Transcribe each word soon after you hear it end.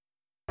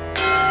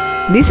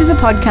This is a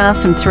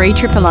podcast from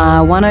 3RRR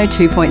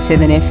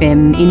 102.7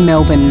 FM in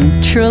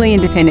Melbourne, truly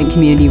independent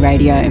community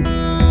radio.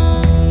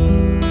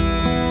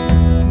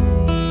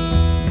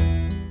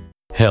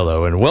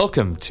 Hello and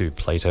welcome to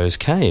Plato's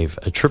Cave,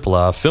 a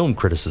RRR film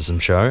criticism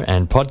show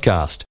and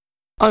podcast.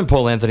 I'm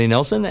Paul Anthony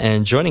Nelson,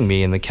 and joining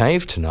me in the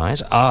cave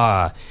tonight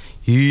are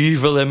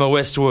evil Emma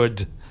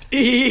Westwood.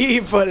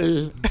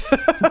 Evil.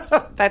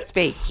 That's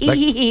me.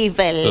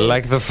 Evil.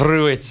 Like the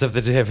fruits of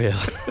the devil.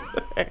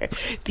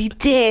 The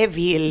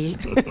devil.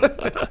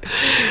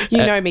 You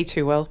know me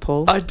too well,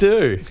 Paul. I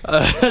do.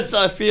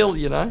 So I feel,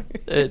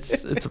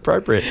 it's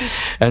appropriate.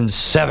 And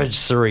Savage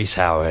Cerise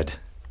Howard.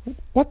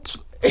 What's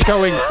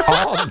going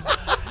on?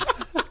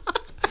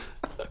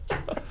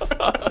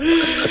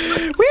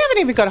 We haven't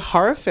even got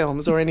horror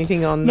films or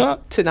anything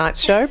on tonight's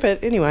show,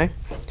 but anyway.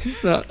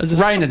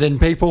 Rein it in,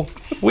 people.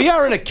 We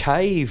are in a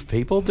cave,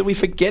 people. Did we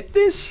forget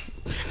this?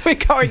 We're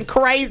going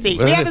crazy.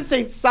 We haven't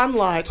seen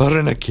sunlight. We're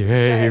in a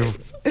cave.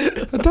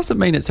 That doesn't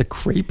mean it's a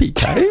creepy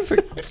cave.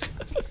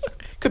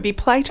 Could be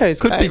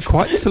Plato's cave. Could be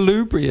quite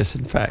salubrious,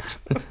 in fact.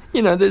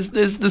 There's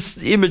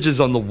this images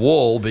on the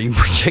wall being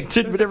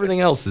projected, but everything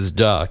else is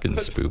dark and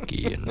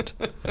spooky and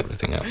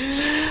everything else.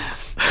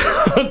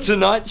 On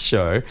tonight's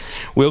show,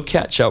 we'll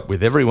catch up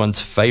with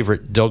everyone's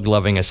favourite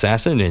dog-loving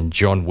assassin in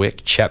John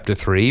Wick Chapter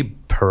 3,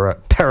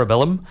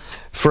 Parabellum.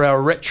 For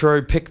our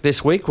retro pick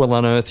this week, we'll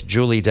unearth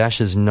Julie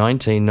Dash's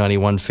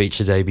 1991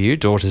 feature debut,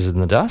 Daughters in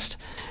the Dust.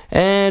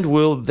 And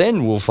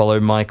we'll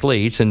follow Mike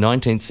Leigh to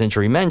 19th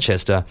century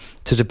Manchester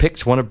to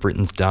depict one of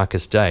Britain's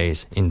darkest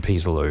days in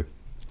Peterloo.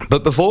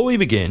 But before we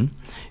begin,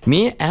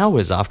 mere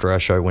hours after our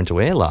show went to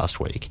air last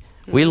week,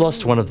 we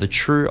lost one of the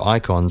true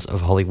icons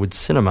of Hollywood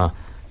cinema,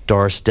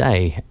 Doris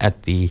Day,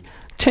 at the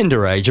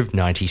tender age of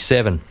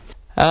 97.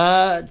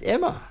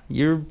 Emma,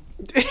 you're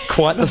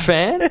quite the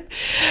fan?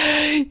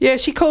 Yeah,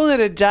 she called it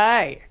a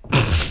day.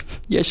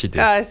 Yes, she did.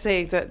 I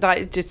see.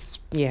 I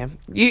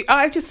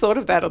just thought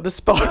of that on the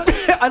spot.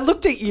 I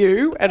looked at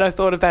you and I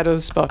thought of that on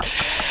the spot.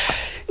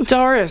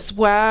 Doris,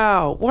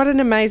 wow, what an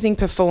amazing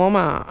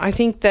performer. I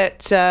think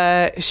that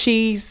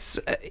she's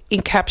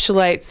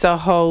encapsulates a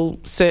whole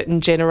certain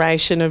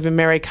generation of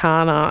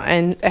Americana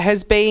and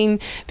has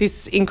been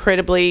this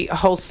incredibly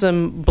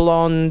wholesome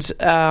blonde.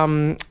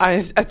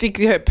 I think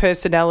her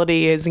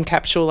personality is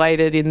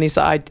encapsulated in this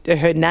her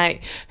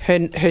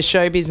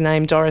showbiz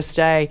name, Doris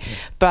Day.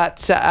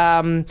 But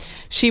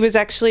she was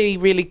actually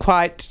really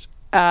quite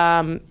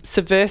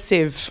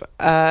subversive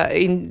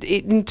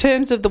in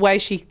terms of the way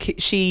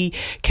she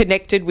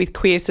connected with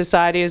queer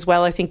society as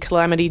well. I think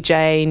Calamity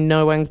Jane,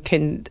 no one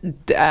can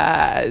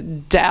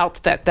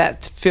doubt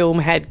that film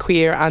had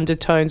queer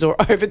undertones or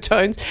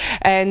overtones,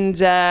 and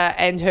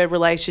her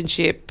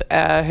relationship,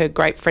 her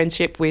great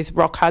friendship with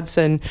Rock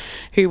Hudson,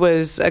 who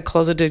was a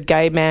closeted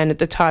gay man at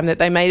the time, that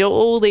they made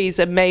all these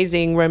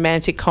amazing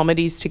romantic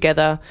comedies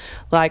together,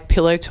 like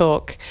Pillow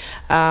Talk.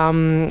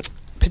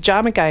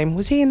 Pajama Game.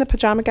 Was he in the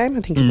Pajama Game?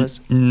 I think he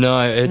was.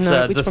 No, it's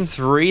the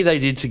three they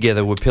did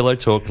together were Pillow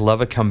Talk,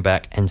 Lover Come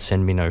Back, and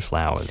Send Me No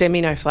Flowers. Send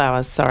Me No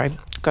Flowers, sorry.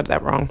 Got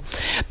that wrong.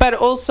 But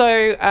also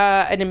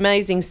an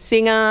amazing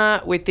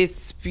singer with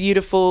this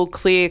beautiful,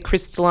 clear,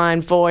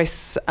 crystalline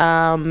voice,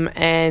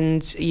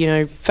 and,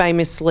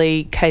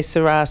 famously Que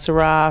Sera,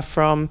 Sera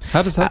from...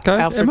 How does that go,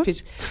 Emma?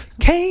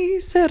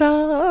 Que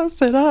Sera,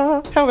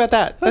 Sera. How about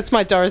that? That's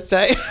my Doris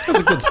Day. That's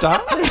a good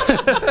start.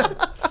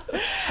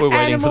 We're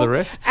waiting for the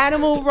rest.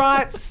 Animal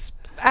rights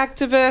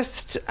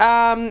activist,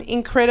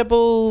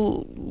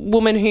 incredible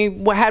woman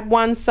who had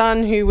one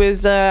son who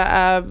was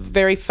a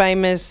very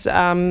famous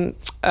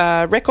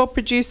record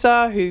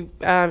producer who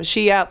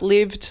she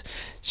outlived.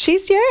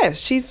 She's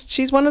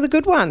one of the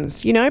good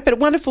ones, but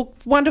a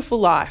wonderful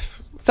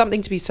life,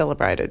 something to be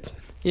celebrated.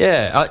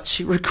 Yeah,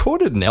 she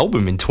recorded an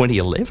album in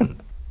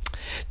 2011.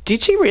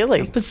 Did she really?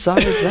 How bizarre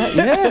is that?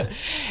 Yeah.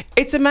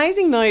 It's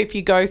amazing, though, if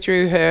you go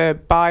through her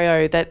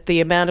bio, that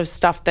the amount of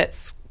stuff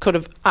that's kind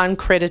of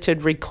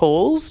uncredited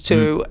recalls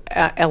to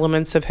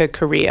elements of her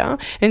career,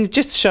 and it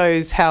just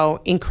shows how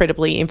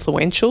incredibly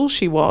influential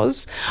she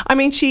was. I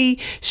mean, she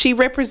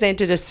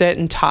represented a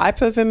certain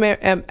type of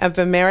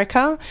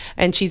America,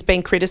 and she's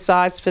been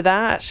criticised for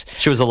that.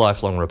 She was a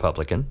lifelong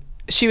Republican.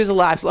 She was a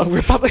lifelong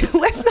Republican.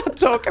 Let's not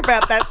talk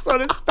about that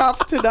sort of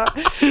stuff tonight.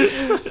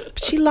 But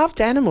she loved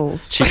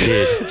animals.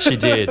 She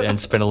did, and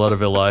spent a lot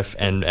of her life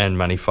and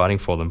money fighting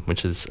for them,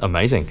 which is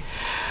amazing.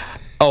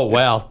 Oh,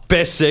 wow.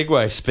 Best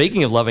segue.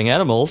 Speaking of loving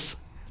animals,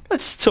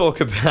 let's talk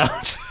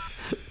about...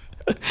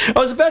 I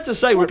was about to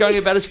say we're going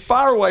about as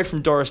far away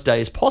from Doris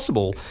Day as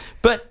possible,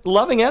 but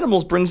loving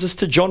animals brings us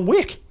to John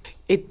Wick.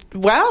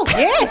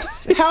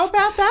 Yes. How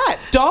about that?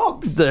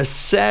 Dogs. The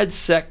sad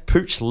sack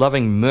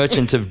pooch-loving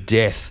merchant of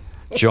death,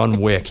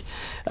 John Wick.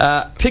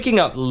 Picking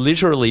up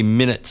literally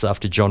minutes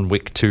after John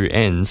Wick 2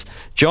 ends,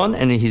 John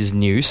and his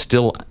new,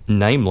 still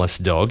nameless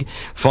dog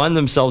find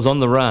themselves on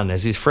the run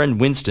as his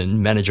friend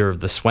Winston, manager of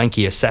the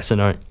swanky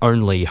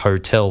assassin-only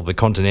hotel, the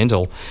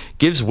Continental,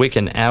 gives Wick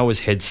an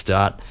hour's head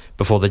start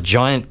before the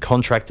giant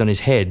contract on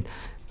his head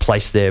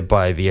placed there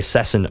by the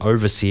assassin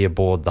overseer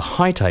aboard the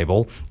High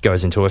Table,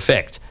 goes into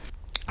effect.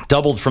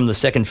 Doubled from the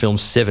second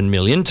film's $7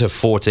 million to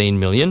 $14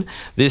 million,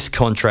 this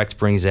contract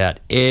brings out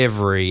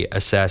every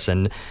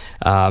assassin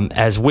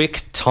as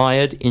Wick,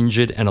 tired,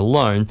 injured and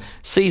alone,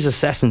 sees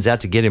assassins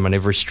out to get him on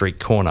every street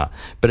corner.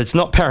 But it's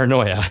not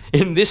paranoia.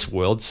 In this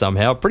world,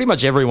 somehow, pretty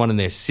much everyone and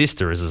their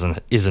sister is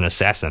an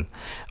assassin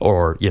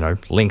or,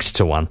 linked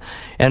to one.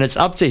 And it's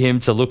up to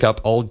him to look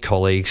up old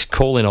colleagues,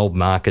 call in old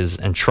markers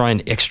and try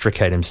and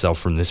extricate himself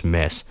from this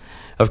mess.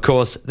 Of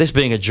course, this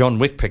being a John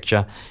Wick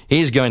picture,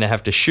 he's going to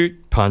have to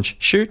shoot, punch,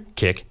 shoot,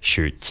 kick,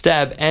 shoot,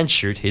 stab, and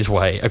shoot his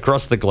way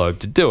across the globe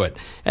to do it.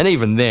 And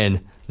even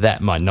then, that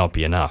might not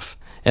be enough.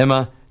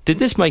 Emma, did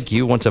this make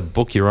you want to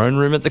book your own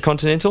room at the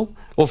Continental?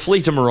 Or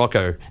flee to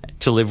Morocco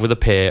to live with a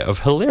pair of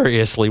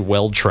hilariously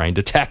well-trained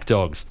attack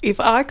dogs? If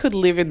I could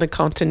live in the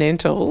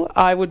Continental,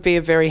 I would be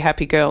a very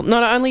happy girl.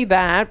 Not only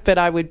that, but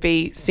I would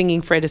be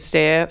singing Fred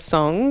Astaire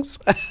songs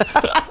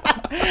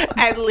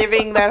and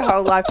living that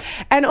whole life.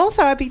 And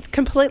also I'd be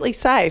completely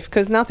safe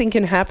because nothing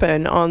can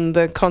happen on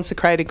the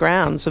consecrated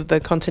grounds of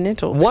the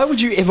Continental. Why would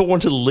you ever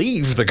want to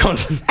leave the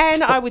Continental?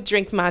 And I would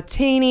drink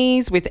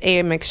martinis with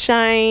Ian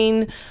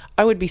McShane.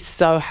 I would be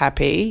so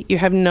happy. You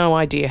have no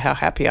idea how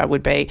happy I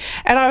would be.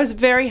 And I was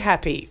very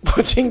happy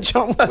watching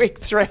John Wick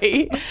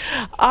 3.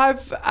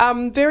 I've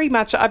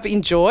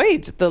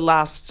enjoyed the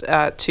last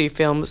two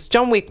films.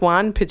 John Wick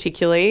 1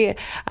 particularly.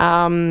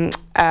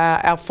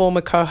 Our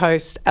former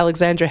co-host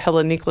Alexandra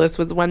Helen Nicholas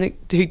was the one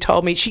who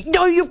told me,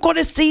 "No, you've got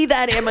to see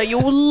that, Emma. You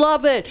will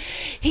love it."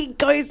 He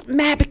goes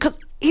mad because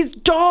his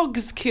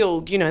dog's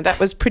killed. That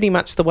was pretty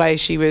much the way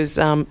she was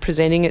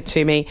presenting it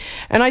to me.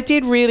 And I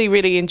did really,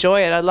 really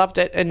enjoy it. I loved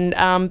it. And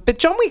but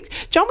John Wick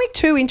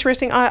 2,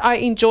 interesting. I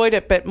enjoyed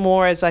it, but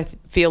more as I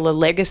feel a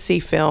legacy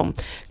film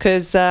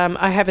because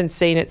I haven't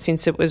seen it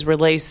since it was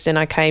released, and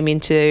I came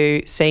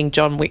into seeing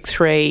John Wick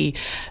 3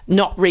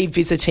 not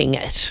revisiting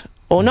it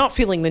or not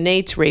feeling the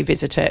need to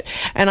revisit it.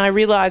 And I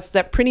realised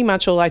that pretty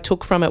much all I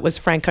took from it was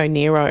Franco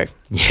Nero.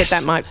 Yes. But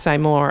that might say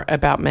more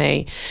about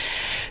me.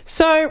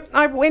 So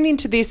I went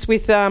into this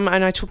with,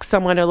 and I took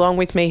someone along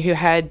with me who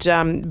had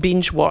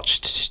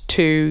binge-watched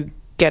to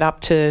get up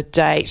to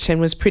date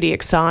and was pretty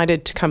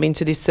excited to come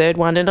into this third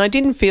one. And I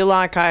didn't feel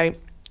like I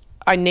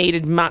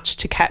needed much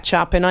to catch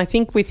up. And I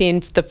think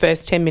within the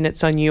first 10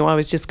 minutes I knew I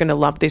was just going to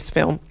love this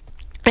film.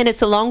 And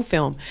it's a long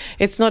film.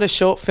 It's not a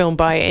short film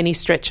by any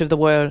stretch of the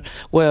word.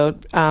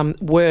 I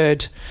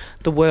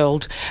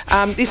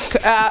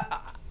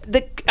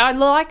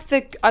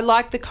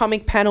like the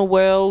comic panel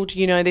world.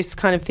 This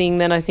kind of thing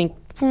that I think.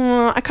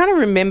 I kind of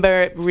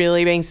remember it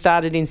really being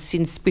started with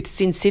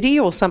Sin City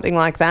or something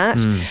like that.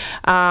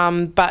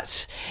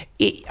 But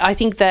I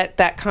think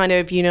that kind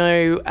of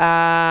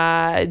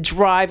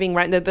driving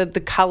right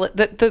the colour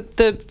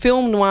the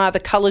film noir, the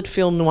coloured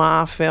film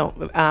noir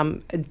film at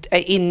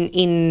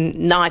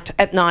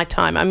night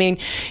time. I mean,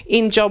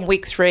 in John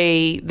Wick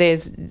 3,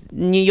 there's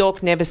New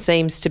York never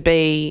seems to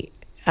be.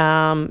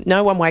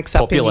 No one wakes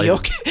up in New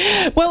York.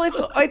 Well,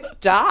 it's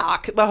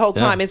dark the whole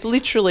time. Yeah. It's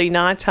literally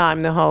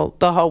nighttime the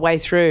whole way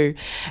through.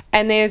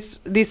 And there's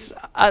this.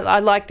 I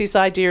like this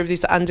idea of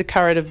this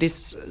undercurrent of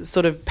this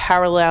sort of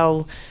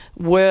parallel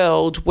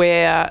world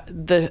where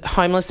the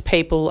homeless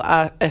people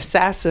are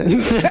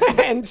assassins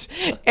and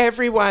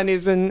everyone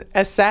is an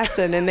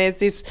assassin, and there's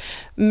this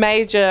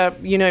major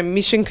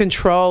mission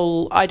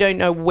control. I don't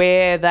know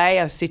where they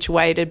are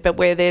situated, but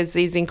where there's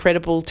these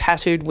incredible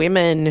tattooed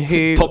women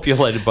who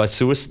populated by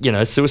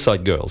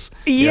suicide girls.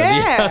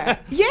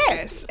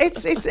 Yes,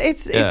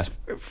 it's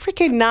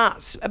freaking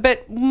nuts.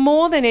 But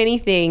more than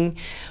anything,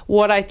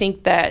 what I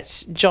think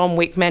that John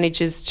Wick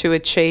manages to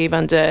achieve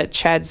under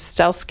Chad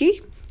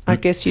Stahelski, I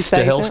guess you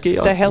say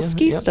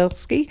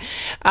Stahelski,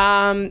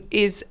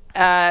 is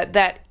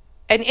that,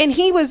 and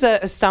he was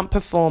a stunt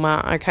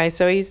performer. Okay,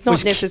 so he's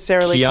not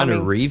necessarily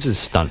Keanu Reeves'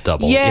 stunt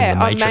double in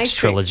the Matrix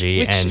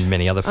trilogy and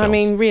many other films. I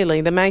mean,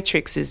 really, the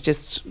Matrix is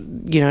just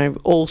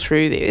all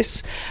through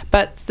this.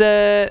 But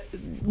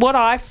what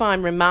I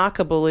find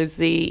remarkable is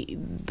the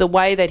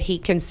way that he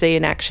can see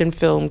an action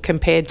film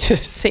compared to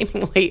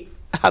seemingly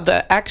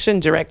other action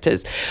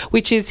directors,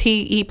 which is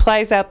he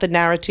plays out the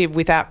narrative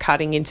without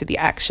cutting into the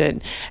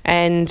action.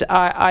 And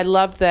I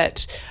love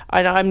that.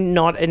 I'm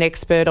not an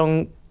expert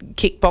on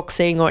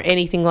kickboxing or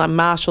anything like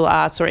martial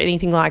arts or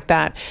anything like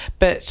that,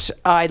 but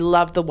I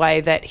love the way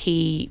that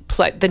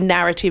the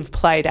narrative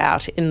played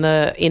out in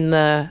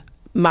the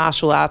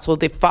martial arts or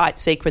the fight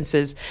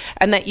sequences,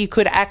 and that you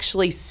could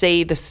actually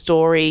see the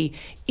story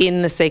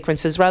in the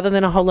sequences rather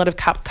than a whole lot of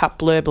cut,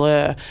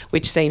 blur,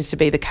 which seems to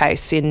be the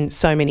case in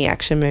so many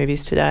action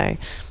movies today.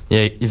 Yeah,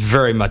 it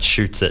very much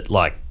shoots it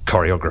like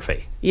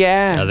choreography.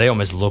 Yeah. They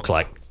almost look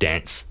like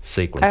dance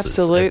sequences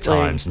Absolutely. At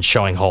times, and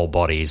showing whole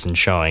bodies and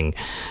showing...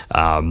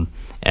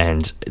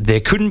 and there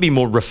couldn't be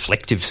more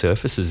reflective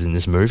surfaces in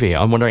this movie.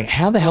 I'm wondering,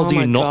 how the hell do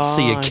you not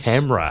see a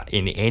camera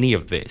in any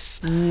of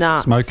this?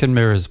 Nuts. Smoke and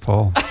mirrors,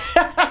 Paul.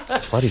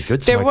 Bloody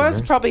good. There smoke and was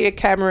mirrors. probably a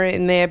camera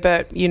in there,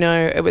 but,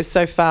 it was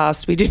so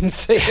fast we didn't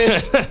see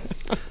it.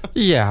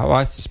 Yeah, well,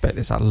 I suspect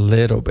there's a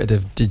little bit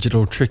of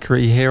digital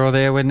trickery here or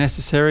there where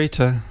necessary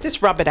to...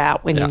 Just rub it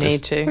out when you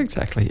need to.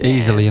 Exactly.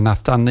 Easily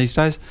enough done these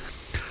days.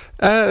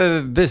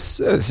 This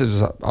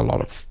is a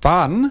lot of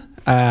fun,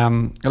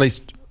 at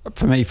least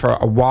for me for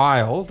a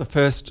while. The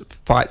first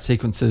fight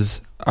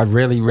sequences I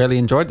really, really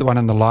enjoyed. The one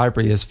in the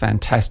library is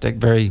fantastic.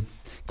 Very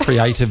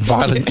creative,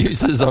 violent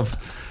uses of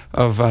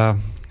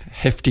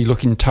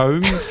hefty-looking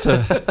tomes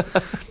to...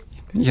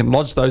 You can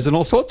lodge those in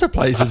all sorts of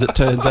places, it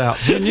turns out.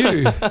 Who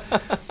knew?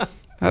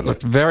 That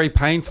looked very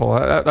painful.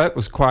 That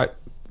was quite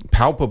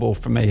palpable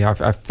for me.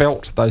 I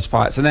felt those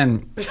fights. And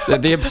then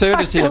the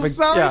absurdity I of feel it.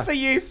 sorry for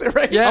you,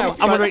 Serena. Yeah.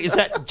 I'm wondering, is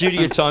that due to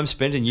your time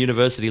spent in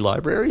university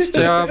libraries?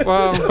 Yeah,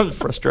 well...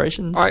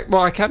 frustration?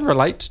 I can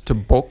relate to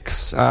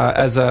books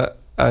as a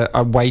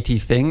weighty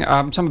thing.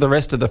 Some of the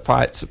rest of the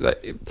fights,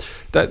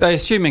 they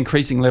assume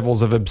increasing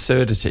levels of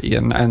absurdity,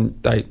 and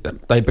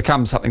they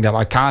become something that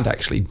I can't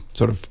actually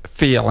sort of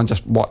feel and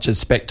just watch as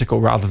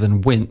spectacle rather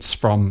than wince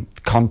from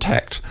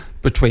contact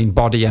between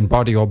body and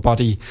body, or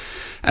body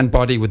and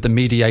body with the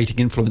mediating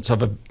influence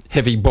of a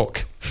heavy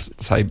book,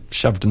 say,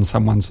 shoved in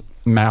someone's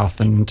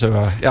mouth into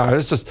a... Yeah,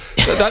 it's just...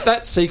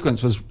 that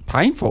sequence was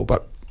painful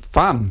but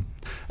fun.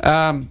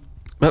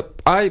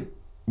 But I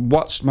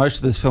watched most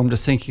of this film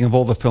just thinking of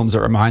all the films it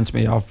reminds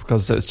me of,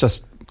 because there's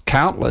just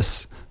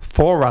countless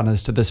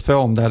forerunners to this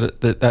film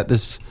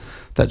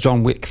that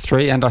John Wick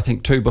 3 and I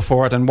think 2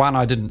 before it, and 1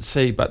 I didn't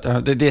see, but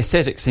the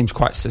aesthetic seems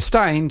quite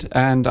sustained,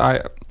 and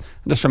I'm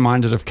just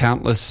reminded of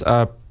countless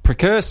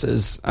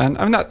precursors, and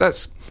I mean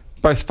that's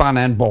both fun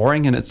and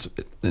boring in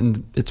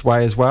its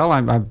way as well.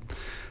 I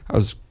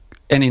was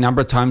any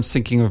number of times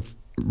thinking of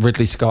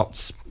Ridley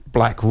Scott's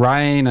Black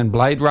Rain and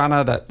Blade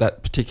Runner,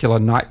 that particular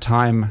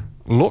nighttime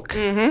look.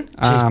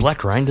 Mm-hmm. Jeez,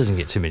 Black Rain doesn't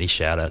get too many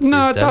shout-outs.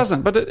 No, these it days.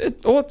 doesn't, but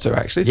it ought to,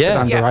 actually. It's a bit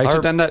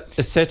underrated, and that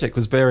aesthetic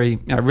was very...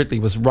 Ridley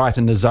was right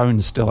in the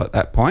zone still at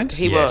that point.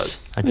 He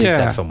was. I dig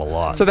that film a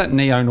lot. So that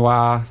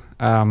neo-noir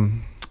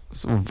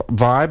sort of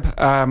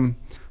vibe.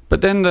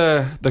 But then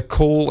the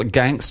cool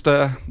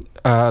gangster,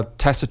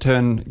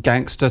 taciturn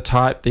gangster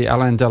type, the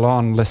Alain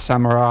Delon, Les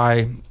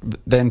Samurai,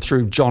 then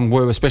through John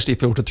Woo, especially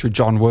filtered through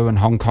John Woo and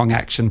Hong Kong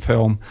action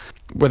film,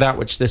 without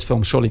which this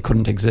film surely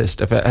couldn't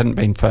exist if it hadn't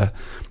been for...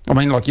 I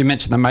mean, like you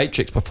mentioned The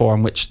Matrix before,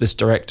 in which this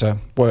director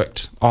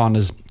worked on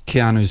as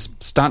Keanu's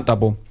stunt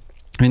double.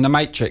 I mean, The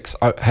Matrix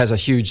has a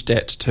huge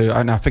debt to...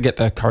 I forget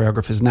the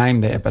choreographer's name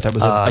there, but it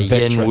was a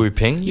veteran. Yen Wu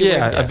Ping?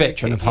 Yeah, a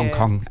veteran of Hong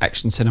Kong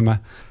action cinema.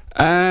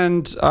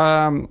 And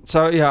I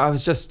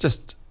was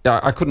just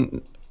I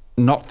couldn't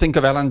not think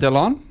of Alain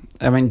Delon.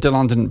 I mean,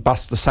 Delon didn't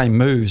bust the same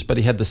moves, but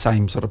he had the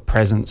same sort of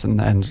presence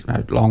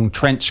and long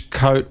trench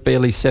coat,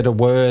 barely said a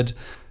word,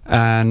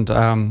 and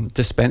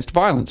dispensed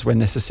violence when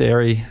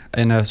necessary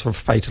in a sort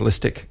of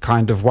fatalistic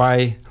kind of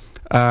way,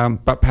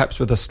 but perhaps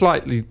with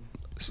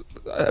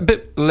a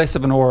bit less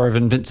of an aura of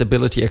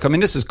invincibility. I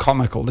mean, this is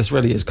comical. This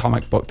really is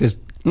comic book. There's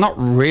not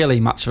really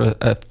much of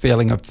a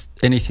feeling of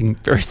anything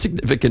very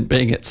significant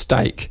being at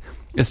stake.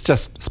 It's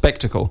just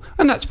spectacle,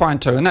 and that's fine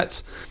too. And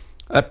that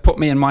put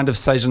me in mind of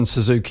Seijun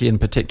Suzuki in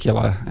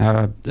particular,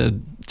 a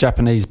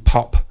Japanese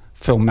pop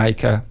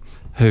filmmaker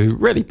who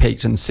really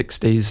peaked in the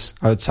 60s,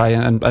 I would say,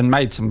 and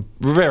made some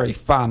very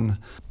fun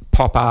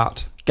pop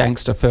art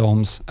gangster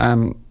films.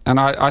 And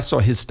I saw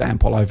his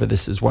stamp all over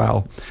this as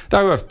well.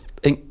 They were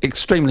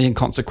extremely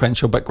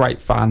inconsequential, but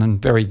great fun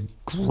and very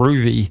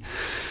groovy.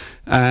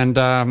 And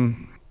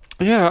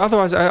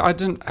otherwise I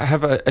didn't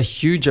have a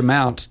huge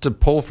amount to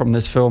pull from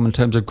this film in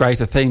terms of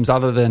greater themes,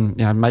 other than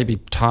maybe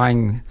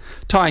tying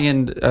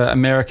in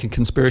American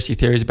conspiracy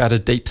theories about a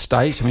deep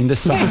state. I mean,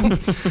 this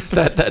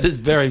that is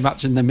very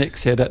much in the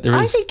mix here. That there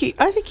is.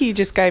 I think you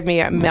just gave me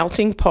a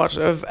melting pot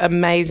of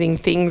amazing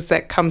things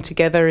that come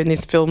together in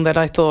this film that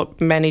I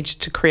thought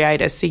managed to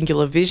create a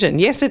singular vision.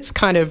 Yes, it's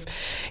kind of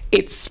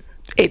it's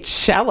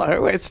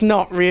shallow. It's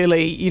not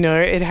really,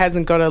 it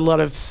hasn't got a lot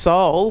of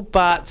soul,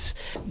 but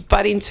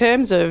in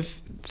terms of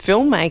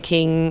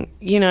filmmaking,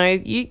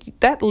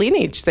 that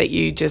lineage that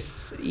you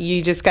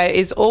just gave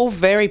is all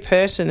very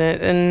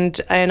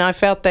pertinent, and I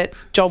felt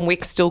that John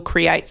Wick still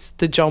creates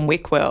the John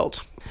Wick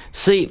world.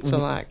 See,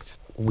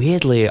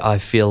 weirdly, I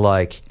feel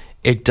like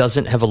it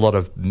doesn't have a lot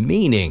of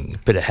meaning,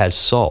 but it has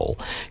soul.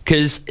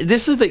 Because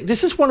this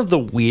is one of the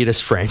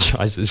weirdest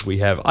franchises we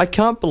have. I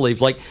can't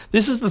believe,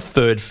 this is the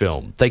third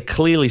film. They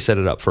clearly set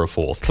it up for a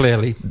fourth.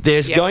 Clearly.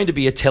 There's going to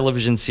be a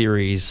television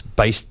series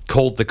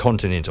called The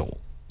Continental,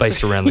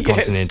 based around the Yes.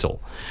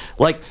 Continental.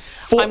 I'm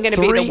going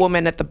to be the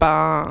woman at the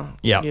bar.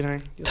 Yeah.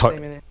 You'll see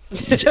me there.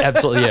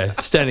 Absolutely, yeah.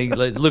 Standing,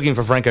 looking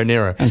for Franco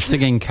Nero. And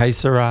singing Que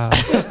Sera.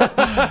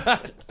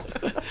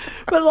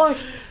 But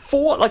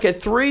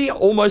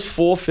almost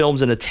 4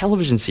 films and a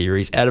television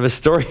series out of a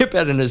story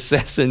about an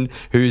assassin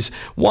whose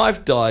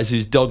wife dies,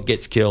 whose dog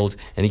gets killed,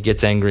 and he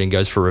gets angry and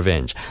goes for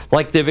revenge.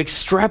 Like, they've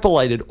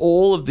extrapolated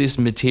all of this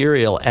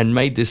material and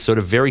made this sort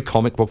of very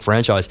comic book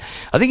franchise.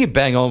 I think you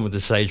bang on with the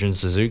Sage and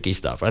Suzuki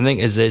stuff. I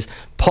think there's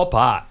pop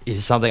art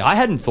is something I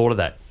hadn't thought of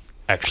that.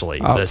 Actually,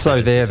 though.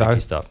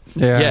 Stuff.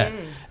 Yeah.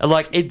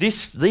 Like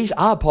these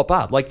are pop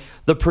art. Like,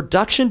 the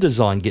production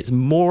design gets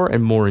more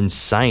and more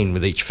insane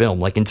with each film.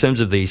 Like, in terms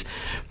of these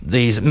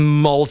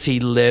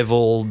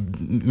multi-level,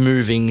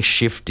 moving,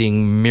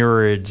 shifting,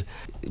 mirrored,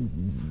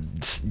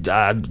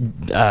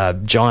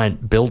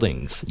 giant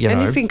buildings.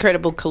 And this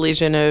incredible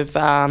collision of,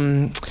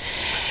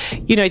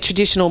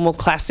 traditional, more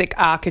classic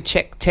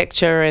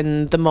architecture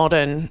and the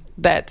modern.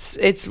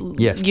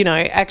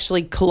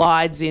 Actually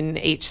collides in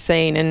each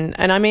scene.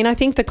 And I mean, I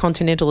think the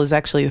Continental is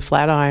actually the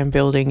Flatiron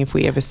Building if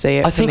we ever see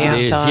it from the outside.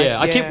 I think it is,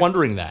 I keep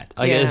wondering that.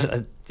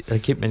 I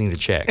keep meaning to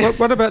check.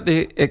 What about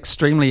the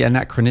extremely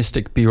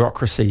anachronistic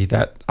bureaucracy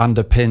that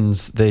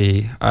underpins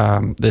the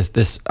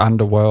this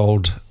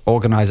underworld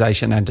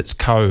organisation and its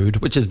code,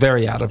 which is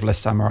very out of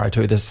Last Samurai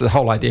too? There's the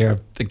whole idea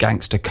of the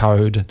gangster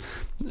code.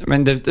 I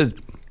mean,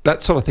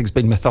 that sort of thing's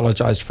been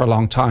mythologized for a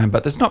long time,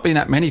 but there's not been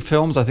that many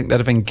films, I think, that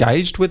have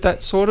engaged with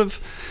that sort of...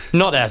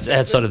 Not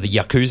outside of the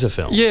Yakuza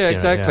films. Yeah,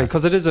 exactly,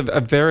 because it is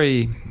a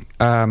very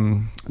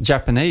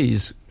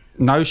Japanese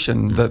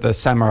notion, the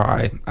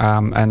samurai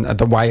and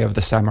the way of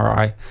the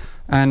samurai.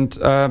 And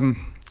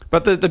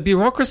but the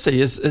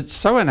bureaucracy it's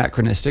so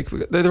anachronistic.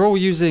 They're all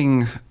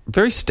using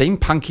very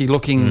steampunky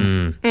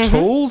looking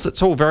tools.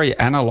 It's all very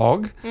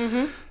analog.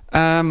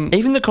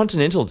 Even the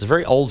Continental, it's a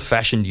very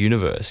old-fashioned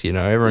universe,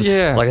 Everyone,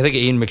 like, I think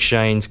Ian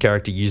McShane's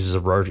character uses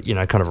a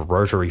kind of a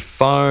rotary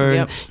phone.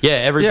 Yep. Yeah,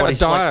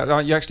 everybody's you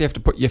actually have to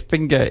put your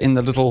finger in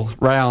the little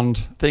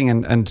round thing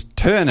and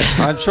turn it.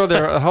 I'm sure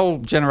there are a whole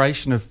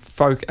generation of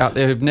folk out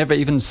there who've never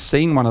even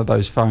seen one of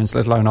those phones,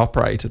 let alone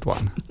operated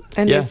one.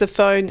 And there's the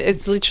phone,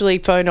 it's literally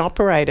phone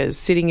operators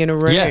sitting in a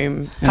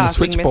room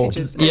passing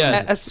messages.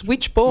 Yeah. A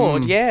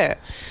switchboard,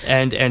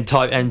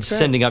 And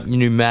sending up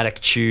pneumatic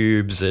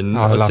tubes. And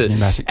I love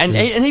pneumatic tubes. And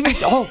even,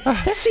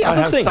 that's the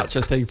other thing. I have such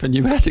a thing for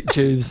pneumatic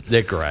tubes.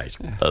 They're great.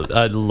 Yeah.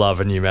 I love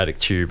a pneumatic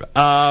tube.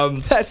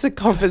 That's a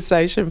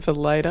conversation for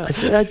later.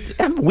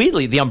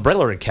 Weirdly, the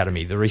Umbrella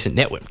Academy, the recent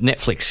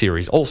Netflix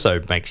series,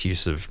 also makes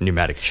use of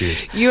pneumatic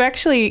tubes.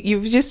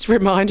 You've just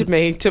reminded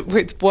me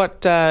with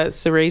what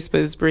Cerise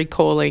was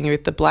recalling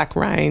with the Black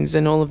Rains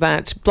and all of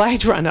that.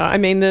 Blade Runner, I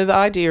mean, the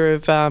idea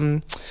of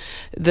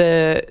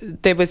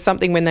there was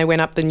something when they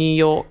went up the New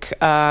York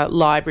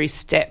library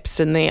steps,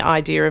 and the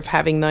idea of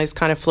having those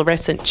kind of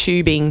fluorescent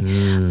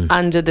tubing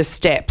under the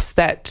steps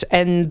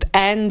and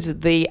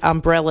the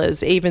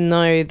umbrellas, even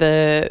though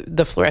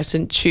the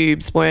fluorescent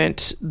tubes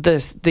weren't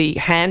the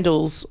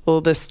handles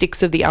or the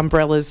sticks of the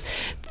umbrellas,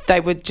 they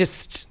were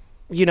just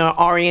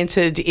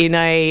oriented in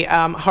a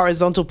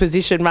horizontal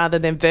position rather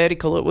than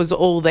vertical. It was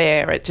all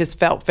there. It just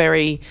felt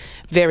very,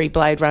 very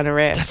Blade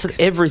Runner-esque.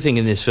 Everything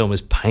in this film is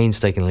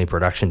painstakingly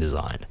production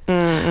designed.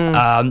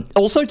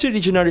 Also, too,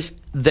 did you notice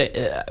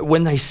that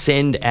when they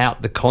send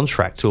out the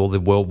contract to all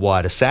the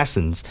worldwide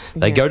assassins,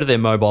 they go to their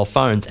mobile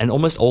phones, and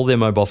almost all their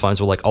mobile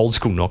phones were like old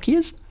school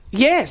Nokias?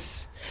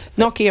 Yes.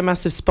 Nokia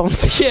must have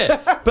sponsored. Yeah,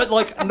 but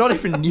like not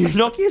even new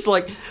Nokias.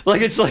 Like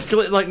it's like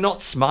not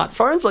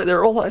smartphones. Like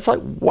they're all. It's like,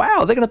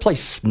 wow, they're going to play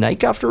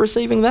Snake after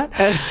receiving that.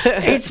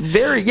 It's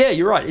very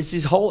you're right. It's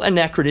this whole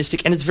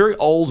anachronistic, and it's very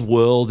old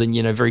world, and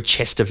very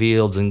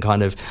Chesterfields and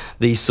kind of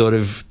these sort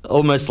of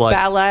almost like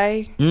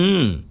ballet.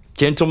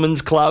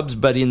 Gentlemen's clubs,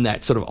 but in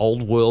that sort of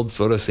old world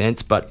sort of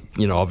sense. But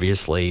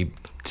obviously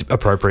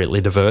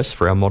appropriately diverse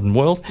for our modern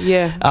world.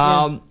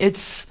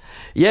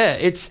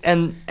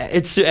 And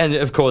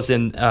of course,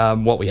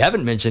 what we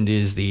haven't mentioned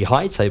is the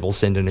High Table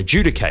send an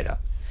adjudicator.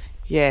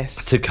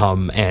 Yes. To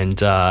come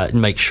and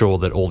make sure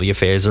that all the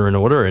affairs are in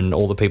order and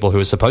all the people who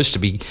are supposed to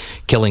be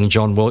killing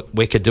John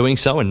Wick are doing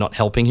so and not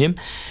helping him.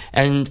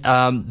 And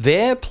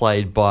they're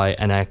played by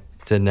an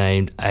actor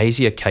named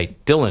Asia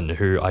Kate Dillon,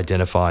 who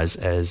identifies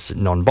as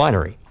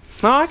non-binary.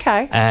 Oh,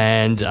 okay.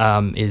 And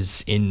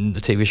is in the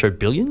TV show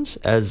Billions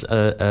as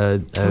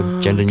a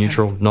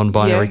gender-neutral,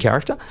 non-binary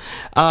character.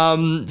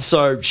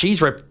 So she's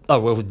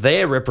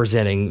they're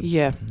representing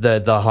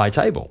the High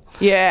Table.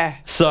 Yeah.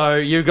 So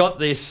you've got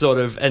this sort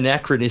of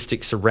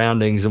anachronistic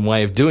surroundings and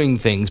way of doing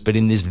things, but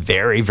in this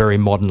very, very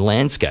modern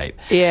landscape.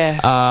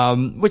 Yeah.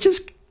 Which is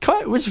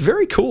was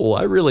very cool.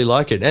 I really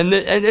like it, and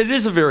it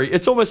is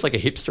it's almost like a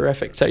hipster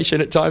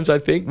affectation at times. I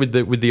think with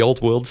the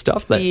old world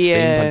stuff, that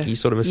steampunky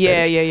sort of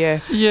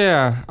aesthetic.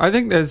 Yeah. I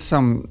think there's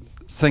some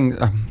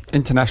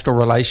international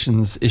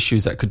relations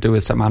issues that could do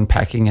with some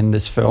unpacking in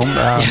this film.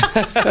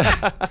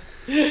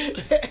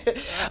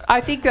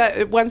 I think that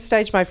at one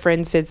stage my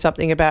friend said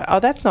something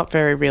about, that's not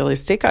very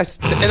realistic.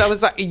 And I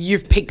was like,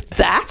 you've picked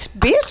that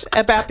bit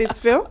about this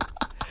film?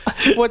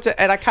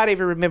 And I can't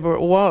even remember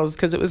what it was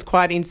because it was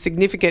quite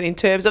insignificant in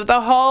terms of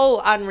the whole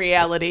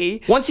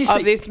unreality of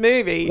this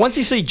movie. Once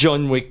you see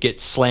John Wick get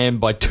slammed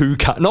by two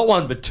cars, not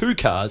one but two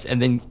cars,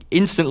 and then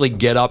instantly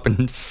get up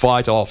and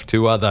fight off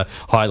two other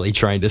highly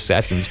trained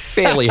assassins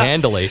fairly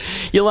handily,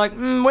 you're like,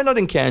 we're not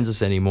in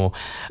Kansas anymore.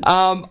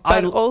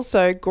 But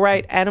also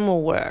great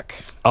animal work.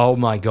 Oh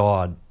my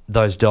God,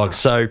 those dogs.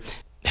 So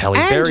Halle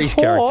Berry's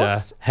character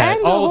had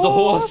the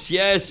horse.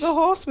 Yes, the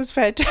horse was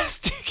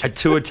fantastic. Had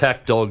two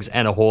attack dogs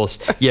and a horse.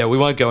 Yeah, we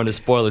won't go into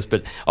spoilers,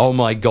 but oh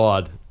my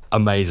God,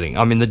 amazing.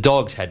 I mean, the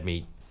dogs had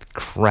me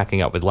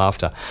cracking up with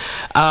laughter.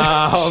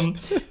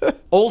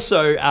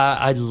 Also,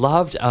 I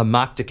loved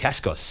Mark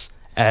Dacascos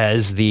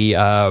as the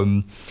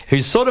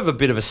who's sort of a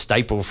bit of a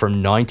staple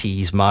from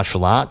 90s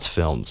martial arts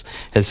films,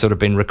 has sort of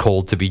been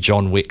recalled to be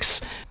John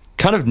Wick's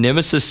kind of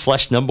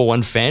nemesis / number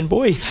one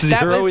fanboy. That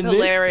Zero was in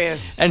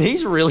hilarious. This. And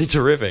he's really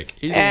terrific.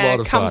 He's a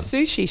lot of fun.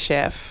 Sushi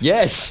chef.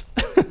 Yes.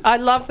 I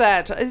love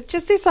that. It's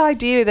just this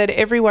idea that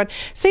everyone...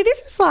 See,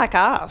 this is like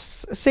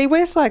us. See,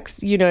 we're like,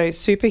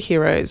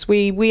 superheroes.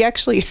 We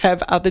actually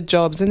have other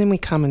jobs and then we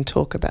come and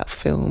talk about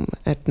film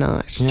at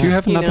night. Yeah. Do you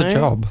have another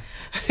job?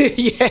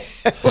 Yeah.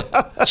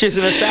 She's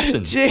an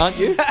assassin, aren't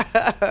you?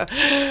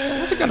 I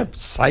wasn't going to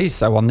say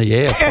so on the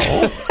air,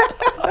 Paul.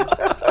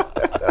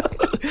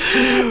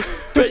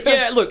 But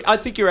yeah, look, I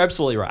think you're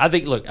absolutely right. I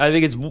think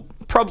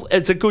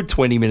it's a good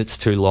 20 minutes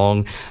too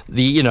long.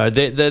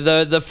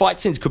 The fight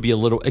scenes could be a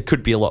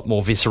lot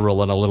more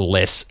visceral and a little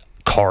less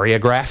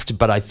choreographed,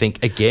 but I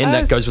think again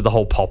that goes with the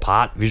whole pop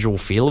art visual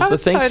feel of the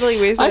thing. Totally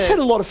with I just had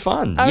a lot of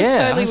fun. I was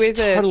totally with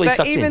it.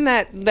 But even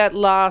in. that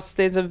last,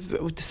 there's a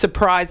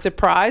surprise.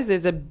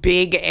 There's a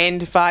big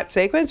end fight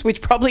sequence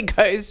which probably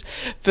goes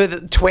for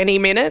 20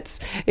 minutes.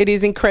 It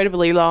is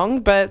incredibly long,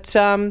 but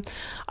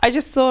I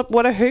just thought,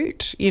 what a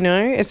hoot,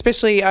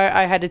 Especially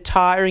I had a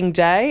tiring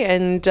day,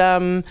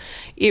 and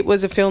it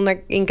was a film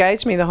that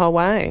engaged me the whole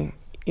way.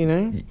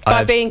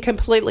 By being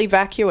completely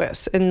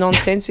vacuous and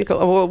nonsensical.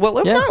 No,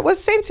 it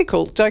was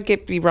sensical, don't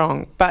get me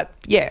wrong. But,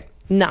 yeah,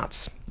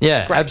 nuts.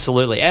 Yeah, great.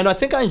 Absolutely. And I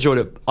think I enjoyed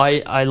it.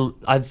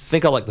 I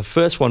think I like the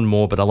first one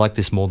more, but I like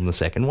this more than the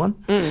second one.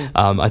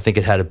 I think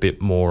it had a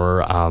bit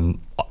more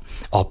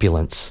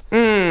opulence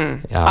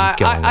going on.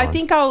 I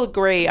think I'll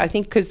agree. I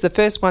think because the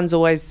first one's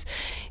always,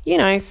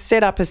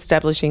 set up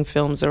establishing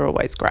films are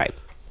always great.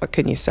 What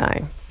can you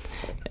say?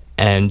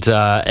 And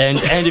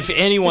if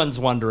anyone's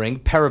wondering,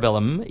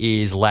 parabellum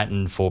is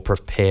Latin for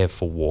prepare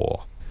for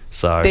war.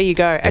 So there you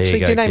go.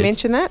 Actually, do they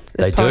mention that?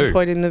 They do.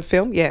 Point in the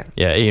film? Yeah.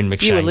 Yeah, Ian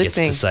McShane gets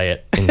to say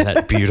it in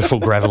that beautiful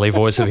gravelly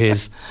voice of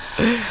his.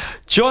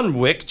 John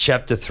Wick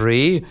Chapter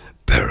 3,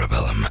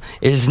 Parabellum,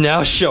 is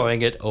now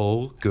showing at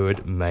all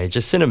good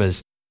major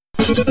cinemas.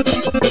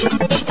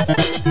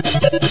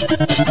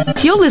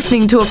 You're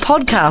listening to a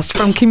podcast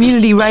from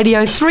Community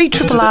Radio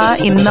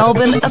 3RRR in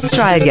Melbourne,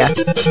 Australia.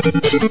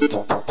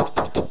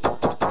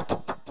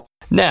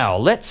 Now,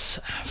 let's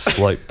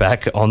float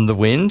back on the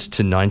wind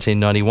to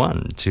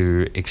 1991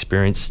 to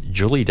experience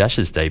Julie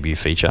Dash's debut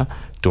feature,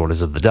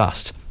 Daughters of the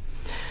Dust.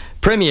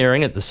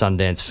 Premiering at the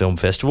Sundance Film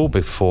Festival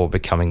before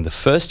becoming the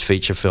first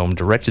feature film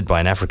directed by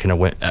an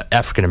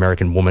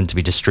African-American woman to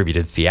be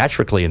distributed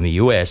theatrically in the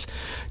US,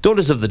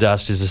 Daughters of the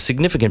Dust is a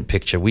significant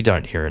picture we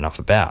don't hear enough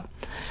about.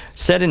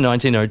 Set in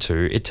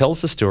 1902, it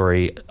tells the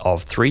story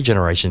of three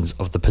generations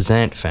of the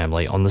Pezant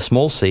family on the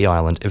small sea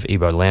island of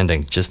Ebo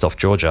Landing, just off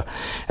Georgia,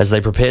 as they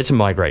prepare to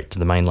migrate to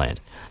the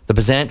mainland. The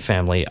Pezant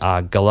family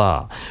are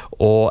Galah,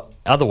 or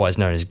otherwise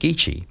known as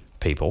Geechee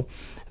people.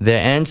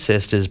 Their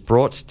ancestors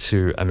brought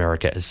to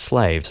America as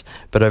slaves,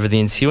 but over the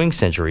ensuing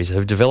centuries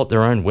have developed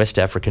their own West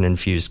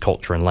African-infused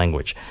culture and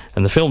language,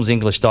 and the film's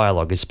English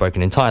dialogue is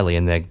spoken entirely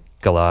in their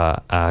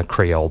Galah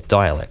Creole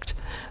dialect.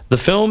 The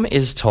film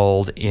is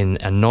told in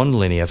a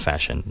non-linear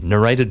fashion,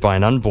 narrated by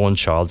an unborn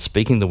child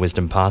speaking the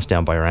wisdom passed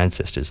down by her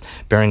ancestors,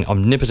 bearing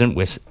omnipotent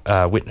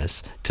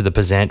witness to the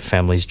Pezant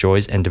family's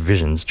joys and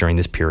divisions during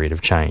this period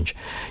of change.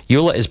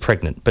 Eula is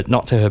pregnant, but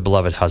not to her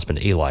beloved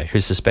husband Eli,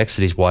 who suspects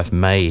that his wife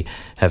may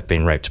have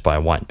been raped by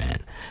a white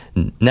man.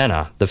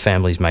 Nana, the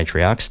family's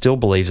matriarch, still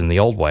believes in the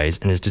old ways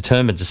and is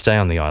determined to stay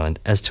on the island,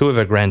 as two of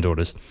her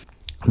granddaughters,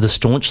 the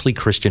staunchly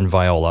Christian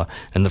Viola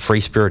and the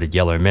free-spirited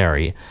Yellow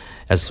Mary,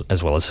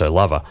 as well as her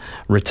lover,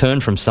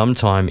 return from some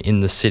time in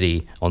the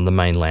city on the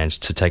mainland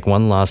to take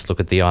one last look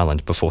at the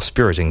island before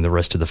spiriting the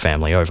rest of the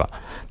family over.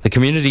 The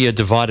community are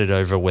divided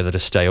over whether to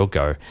stay or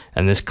go,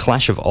 and this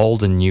clash of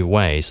old and new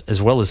ways,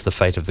 as well as the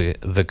fate of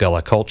the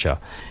Gullah culture,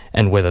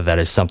 and whether that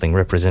is something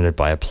represented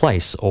by a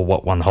place or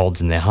what one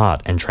holds in their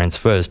heart and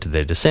transfers to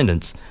their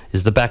descendants,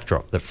 is the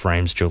backdrop that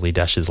frames Julie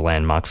Dash's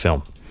landmark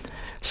film.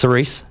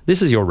 Cerise,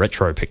 this is your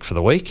retro pick for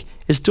the week.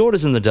 Is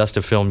Daughters in the Dust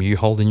a film you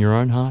hold in your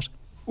own heart?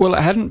 Well,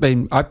 it hadn't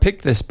been. I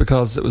picked this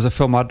because it was a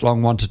film I'd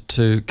long wanted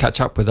to catch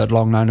up with. I'd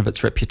long known of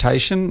its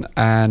reputation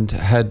and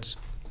had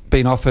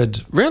been offered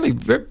really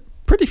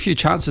pretty few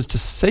chances to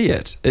see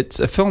it. It's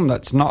a film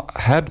that's not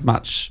had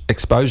much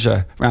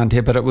exposure around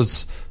here, but it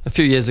was a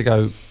few years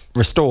ago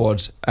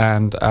restored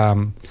and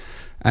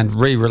and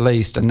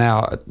re-released, and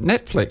now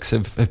Netflix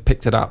have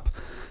picked it up.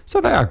 So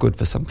they are good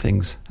for some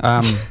things.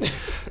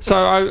 So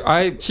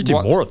I should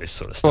do more of this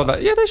sort of stuff. Well,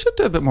 they should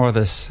do a bit more of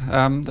this.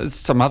 There's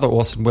some other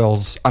Orson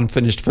Welles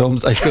unfinished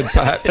films they could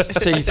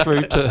perhaps see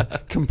through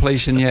to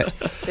completion yet.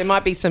 There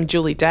might be some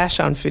Julie Dash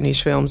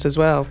unfinished films as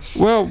well.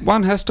 Well,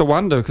 one has to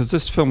wonder, because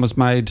this film was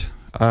made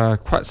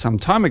quite some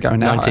time ago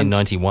now.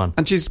 1991.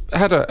 And she's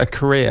had a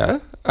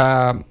career,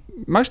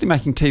 mostly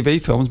making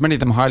TV films, many of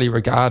them highly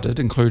regarded,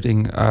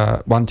 including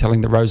one telling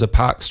the Rosa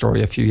Parks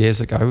story a few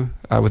years ago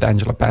with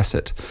Angela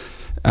Bassett.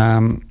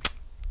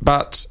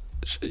 But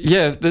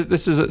yeah,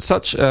 this is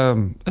such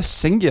a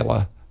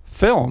singular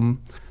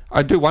film.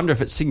 I do wonder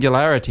if its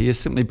singularity is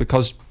simply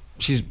because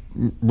she's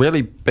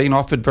really been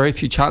offered very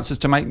few chances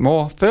to make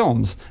more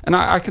films. And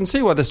I can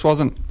see why this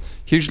wasn't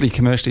hugely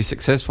commercially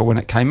successful when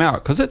it came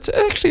out, because it's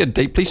actually a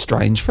deeply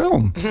strange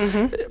film.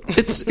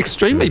 It's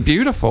extremely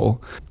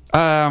beautiful,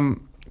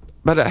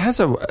 but it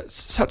has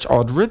such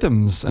odd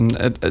rhythms, and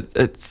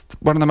it's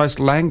one of the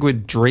most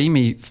languid,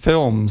 dreamy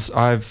films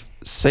I've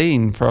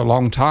seen for a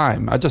long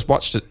time. I just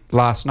watched it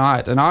last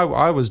night, and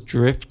I was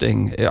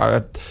drifting.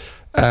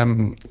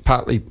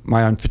 Partly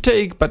my own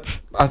fatigue, but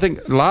I think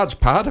a large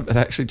part of it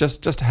actually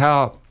just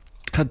how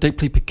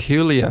deeply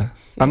peculiar,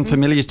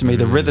 unfamiliar to me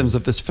the rhythms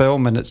of this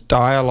film and its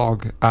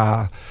dialogue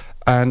are,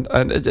 and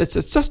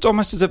it's just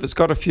almost as if it's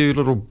got a few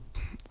little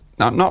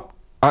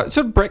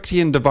sort of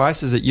Brechtian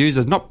devices it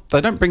uses.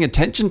 They don't bring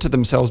attention to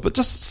themselves, but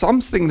just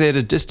something there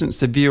to distance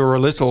the viewer a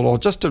little, or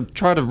just to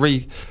try to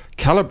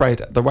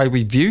recalibrate the way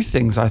we view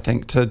things, I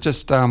think, to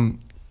just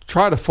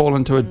try to fall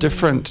into a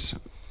different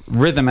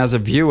rhythm as a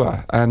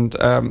viewer. And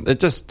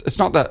it's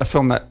not that a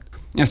film that,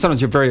 sometimes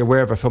you're very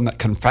aware of a film that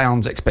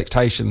confounds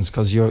expectations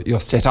because you're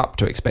set up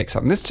to expect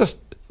something. This just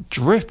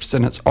drifts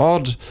in its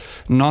odd,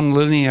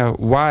 non-linear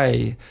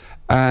way.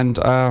 And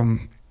I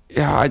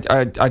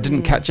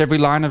didn't catch every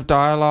line of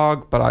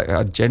dialogue, but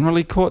I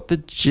generally caught the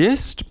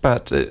gist.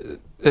 But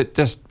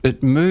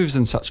it moves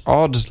in such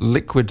odd,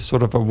 liquid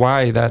sort of a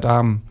way that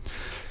I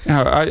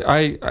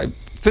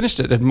finished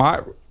it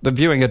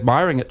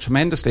admiring it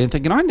tremendously, and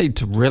thinking I need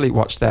to really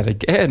watch that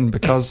again,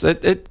 because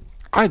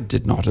I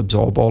did not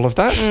absorb all of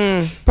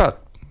that.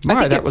 But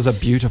that was a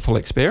beautiful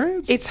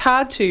experience. It's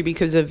hard to,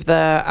 because of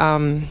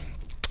the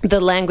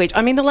language.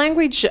 I mean, the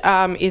language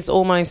is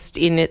almost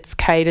in its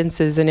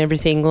cadences and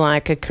everything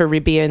like a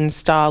Caribbean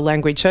style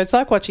language. So it's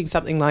like watching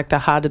something like The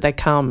Harder They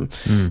Come.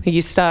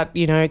 You start,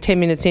 10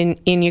 minutes in,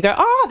 you go,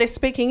 oh, they're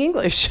speaking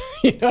English,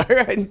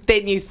 and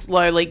then you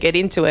slowly get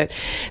into it.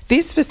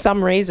 This, for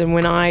some reason,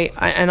 when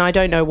I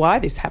don't know why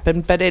this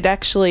happened, but it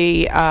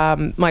actually,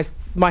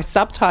 my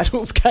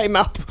subtitles came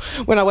up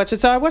when I watched it.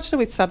 So I watched it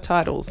with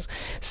subtitles.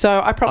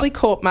 So I probably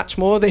caught much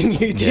more than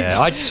you did.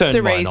 Yeah, I turned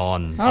Cerise. mine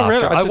on. Oh,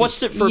 really? I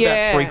watched it for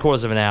about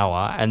 3/4 of an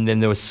hour, and then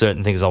there were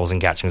certain things I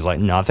wasn't catching. I was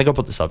like, no, I think I'll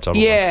put the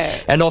subtitles on.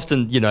 And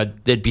often,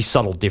 there'd be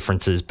subtle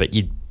differences, but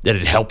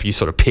it'd help you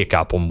sort of pick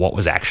up on what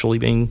was actually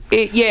being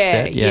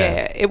said.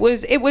 It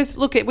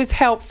was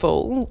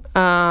helpful.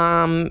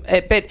 And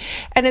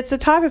it's a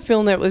type of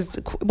film that was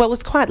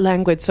quite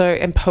languid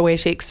and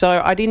poetic.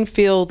 So I didn't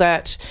feel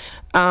that.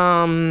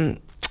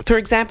 For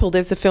example,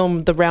 there's a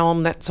film, The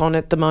Realm, that's on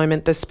at the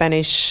moment, the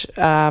Spanish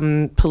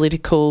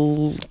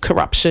political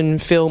corruption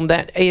film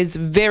that is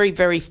very,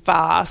 very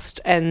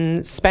fast,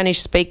 and Spanish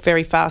speak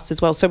very fast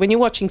as well. So when you're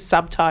watching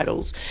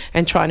subtitles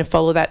and trying to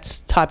follow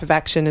that type of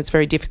action, it's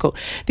very difficult.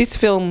 This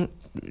film,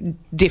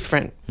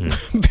 different,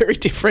 very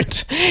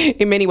different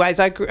in many ways.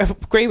 I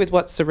agree with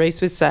what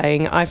Cerise was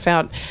saying. I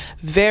found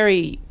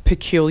very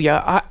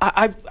peculiar.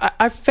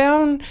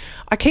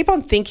 I keep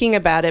on thinking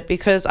about it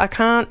because I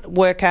can't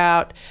work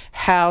out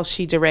how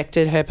she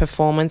directed her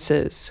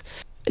performances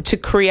to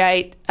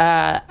create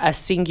a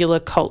singular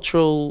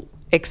cultural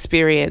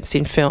experience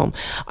in film.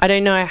 I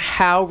don't know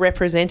how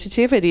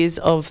representative it is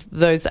of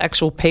those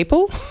actual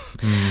people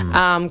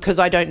because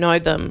I don't know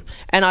them,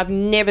 and I've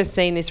never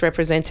seen this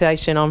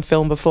representation on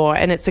film before,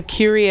 and it's a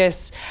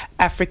curious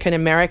African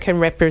American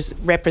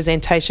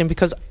representation,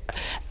 because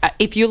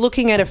if you're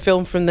looking at a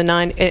film from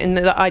and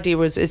the idea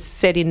was it's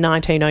set in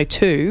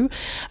 1902,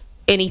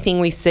 anything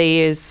we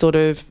see is sort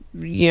of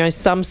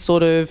some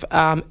sort of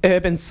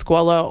urban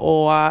squalor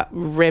or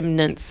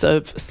remnants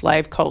of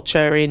slave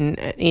culture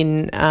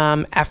in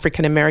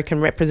African American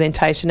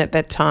representation at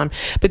that time.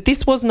 But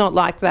this was not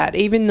like that.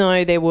 Even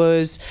though there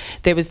was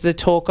the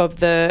talk of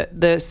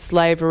the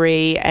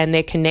slavery and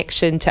their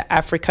connection to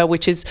Africa,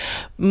 which is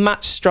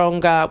much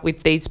stronger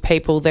with these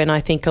people than I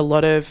think a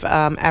lot of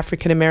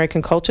African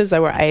American cultures. They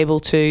were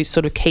able to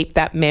sort of keep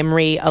that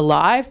memory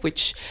alive,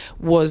 which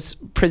was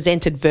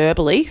presented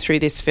verbally through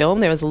this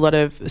film. There was a lot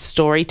of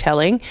storytelling,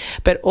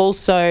 but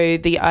also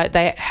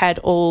they had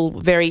all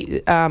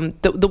very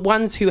the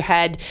ones who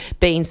had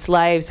been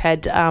slaves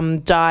had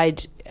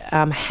died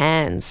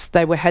hands.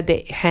 They had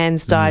their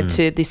hands dyed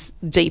to this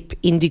deep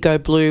indigo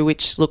blue,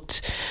 which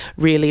looked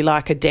really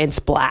like a dense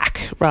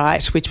black,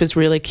 right? Which was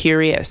really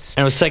curious.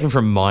 And it was taken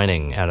from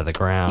mining out of the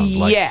ground.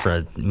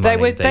 For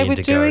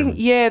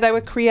they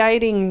were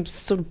creating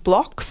sort of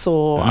blocks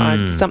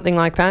or something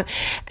like that,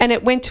 and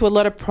it went to a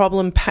lot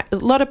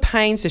of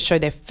pains to show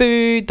their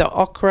food, the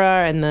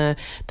okra and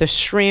the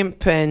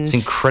shrimp, and it's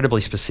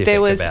incredibly specific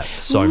about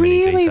so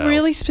many details.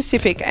 Really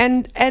specific,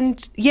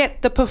 and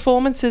yet the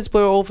performances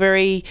were all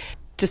very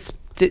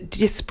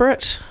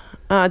disparate.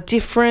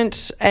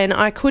 Different, and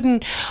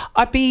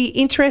I'd be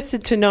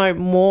interested to know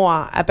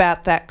more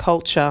about that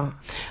culture.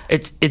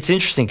 It's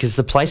interesting because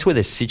the place where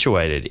they're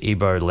situated,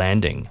 Ebo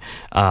Landing,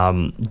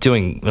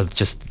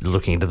 just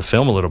looking into the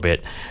film a little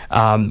bit,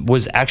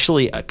 was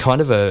actually kind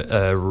of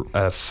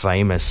a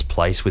famous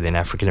place within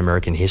African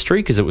American history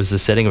because it was the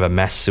setting of a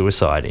mass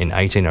suicide in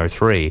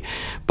 1803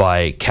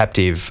 by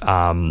captive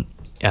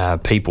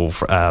people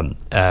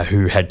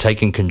who had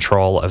taken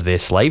control of their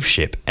slave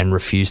ship and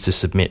refused to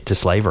submit to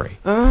slavery.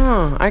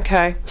 Oh,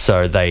 okay.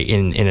 So they,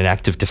 in an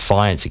act of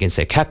defiance against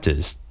their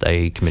captors,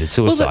 they committed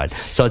suicide.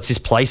 So it's this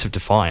place of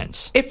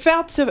defiance. It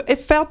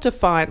felt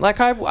defiant. Like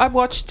I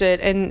watched it,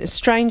 and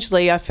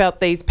strangely, I felt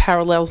these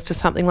parallels to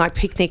something like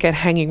Picnic at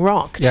Hanging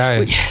Rock.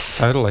 Yes,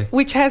 totally.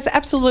 Which has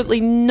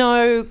absolutely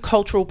no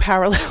cultural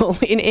parallel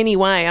in any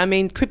way. I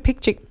mean,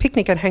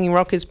 Picnic at Hanging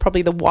Rock is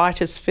probably the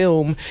whitest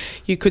film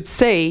you could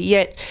see,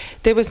 yet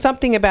there was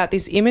something about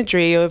this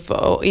imagery of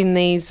in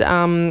these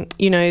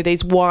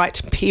these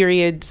white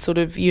period sort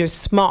of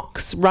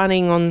smocks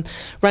running on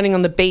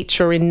the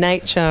beach or in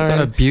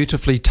nature.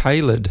 Beautifully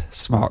tailored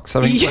smocks.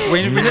 I mean,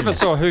 we never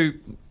saw who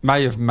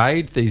may have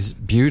made these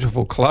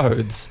beautiful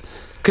clothes.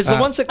 Because the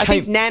ones that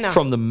came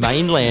from the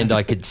mainland,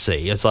 I could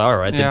see. It's like, all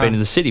right, they've been in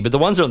the city. But the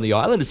ones on the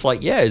island, it's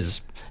like,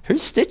 who's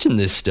stitching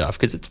this stuff?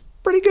 Because it's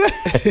pretty good.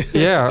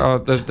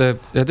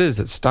 It is.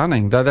 It's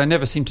stunning. Though they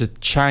never seem to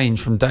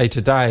change from day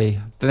to day.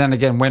 But then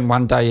again, when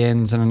one day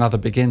ends and another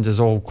begins is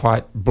all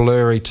quite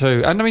blurry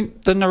too. And I mean,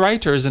 the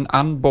narrator is an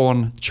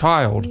unborn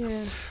child.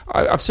 Yeah.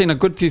 I've seen a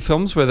good few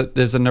films where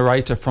there's a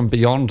narrator from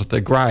beyond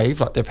the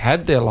grave, like they've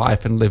had their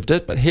life and lived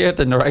it. But here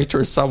the narrator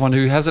is someone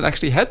who hasn't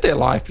actually had their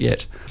life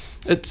yet.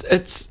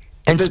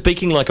 And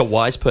speaking like a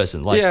wise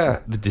person,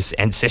 with this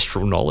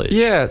ancestral knowledge.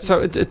 Yeah,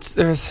 so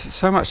there's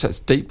so much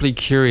that's deeply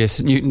curious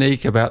and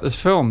unique about this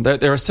film.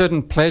 There are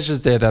certain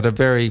pleasures there that are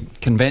very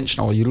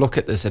conventional. You look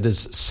at this, it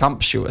is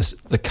sumptuous.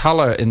 The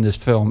colour in this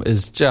film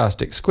is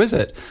just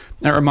exquisite.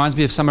 And it reminds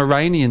me of some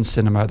Iranian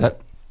cinema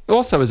that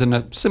also is in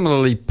a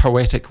similarly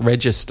poetic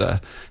register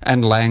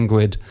and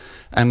languid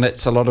and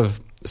lets a lot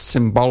of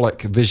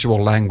symbolic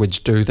visual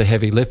language do the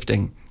heavy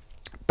lifting.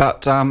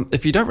 But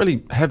if you don't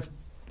really have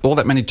all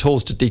that many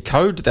tools to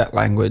decode that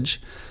language,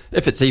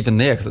 if it's even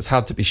there, because it's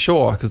hard to be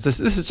sure, because this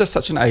is just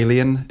such an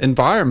alien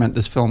environment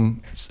this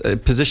film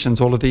positions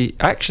all of the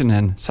action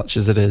in, such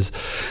as it is.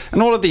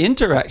 And all of the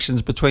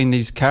interactions between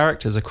these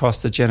characters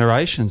across the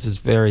generations is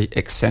very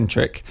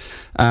eccentric.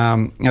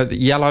 The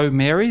Yellow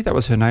Mary, that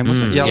was her name,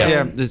 wasn't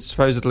it? It's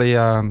supposedly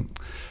a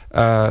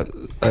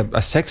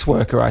sex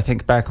worker, I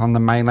think, back on the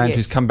mainland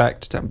who's come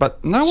back to town. But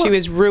she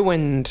was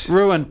ruined.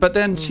 But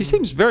then she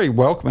seems very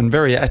welcome and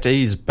very at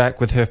ease back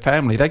with her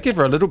family. They give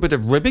her a little bit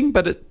of ribbing,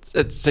 but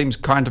it seems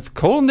kind of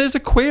cool. And there's a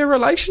queer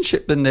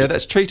relationship in there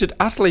that's treated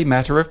utterly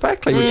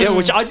matter-of-factly,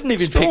 which I didn't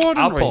even pick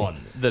up on,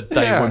 that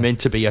they were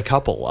meant to be a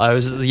couple. I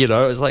was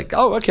like,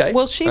 oh, okay.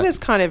 Well, she was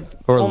kind of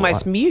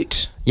almost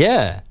mute.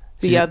 Yeah.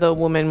 The other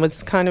woman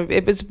was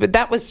but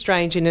that was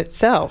strange in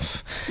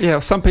itself. Yeah,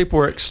 some people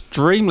were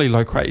extremely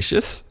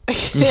loquacious,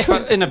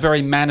 but in a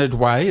very mannered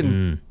way,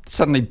 and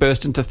suddenly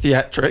burst into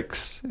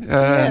theatrics.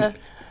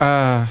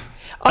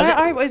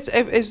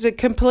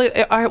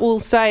 I will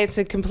say it's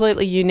a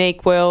completely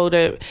unique world.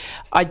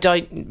 I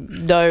don't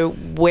know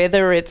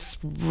whether it's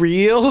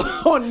real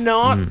or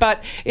not,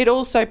 but it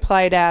also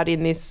played out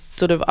in this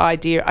sort of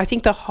idea. I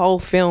think the whole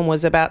film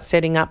was about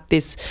setting up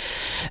this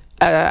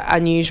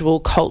unusual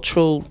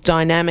cultural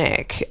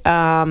dynamic,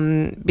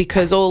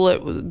 because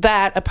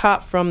that,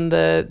 apart from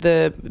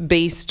the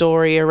B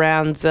story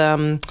around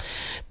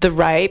the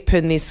rape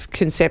and this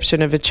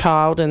conception of a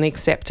child and the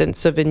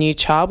acceptance of a new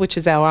child, which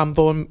is our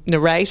unborn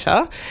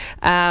narrator,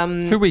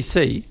 who we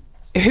see,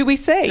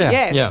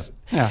 yes.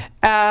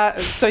 Yeah.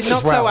 So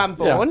not so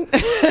unborn.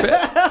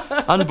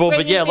 Yeah. Unborn,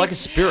 but like a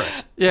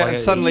spirit. Yeah, and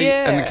suddenly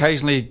and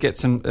occasionally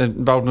gets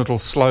involved in little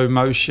slow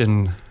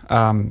motion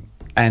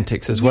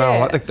antics as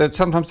well. Like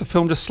sometimes the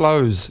film just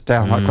slows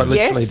down, like quite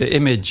literally the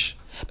image.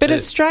 But a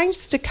strange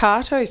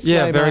staccato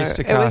slow-mo. Yeah, very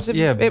staccato.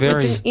 It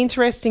was an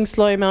interesting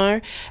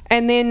slow-mo.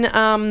 And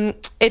then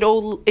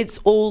it's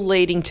all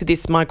leading to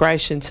this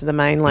migration to the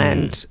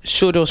mainland.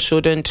 Should or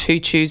shouldn't, who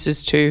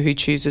chooses to, who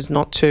chooses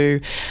not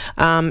to.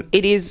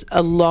 It is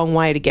a long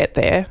way to get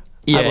there.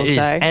 Yeah, it is.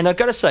 And I've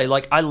got to say,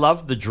 I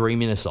love the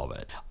dreaminess of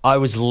it. I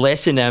was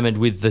less enamoured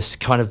with this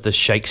kind of the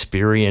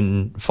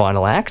Shakespearean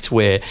final act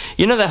where,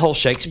 that whole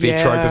Shakespeare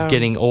trope of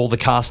getting all the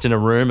cast in a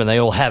room and they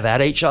all have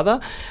at each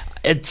other.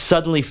 It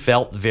suddenly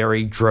felt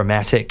very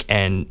dramatic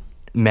and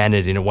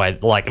mannered in a way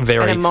like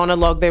very... And a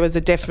monologue. There was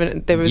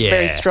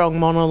very strong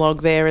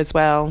monologue there as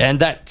well. And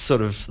that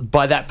sort of,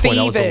 by that point,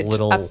 I was a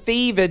little... A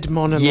fevered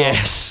monologue.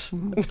 Yes. I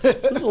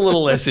was a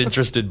little less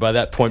interested by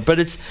that point. But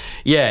it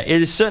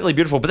is certainly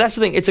beautiful. But that's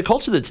the thing. It's a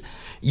culture that's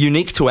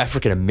unique to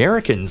African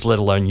Americans, let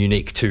alone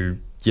unique to,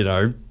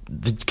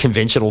 the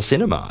conventional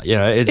cinema.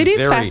 It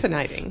is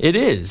fascinating. It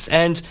is.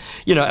 And,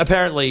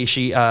 apparently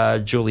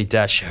Julie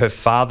Dash, her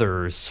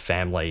father's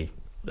family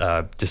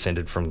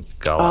descended from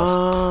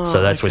Galas,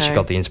 so that's where she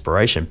got the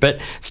inspiration. But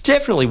it's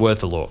definitely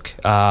worth a look.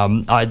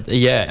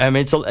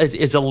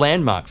 It's a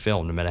landmark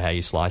film, no matter how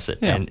you slice it,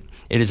 and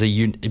it is a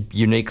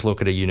unique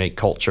look at a unique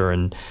culture.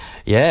 And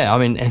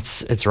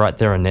it's right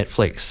there on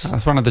Netflix.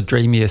 It's one of the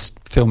dreamiest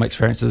film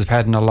experiences I've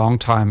had in a long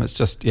time. It's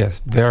just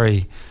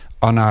very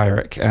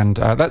oniric, and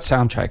that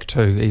soundtrack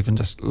too even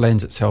just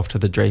lends itself to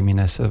the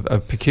dreaminess of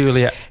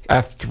peculiar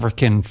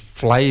African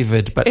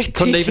flavoured, but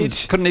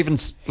couldn't even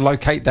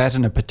locate that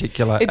in a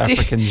particular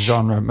African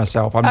genre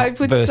myself. I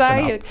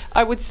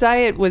would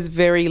say it was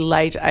very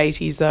late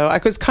 80s though.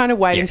 I was kind of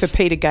waiting for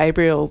Peter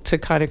Gabriel to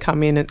kind of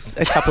come in at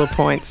a couple of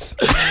points.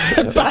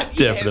 But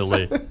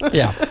definitely.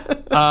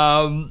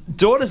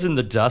 Daughters in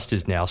the Dust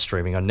is now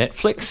streaming on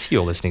Netflix.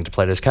 You're listening to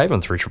Plato's Cave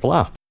on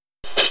 3RRR.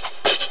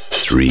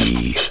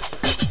 3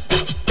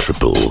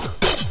 Triple.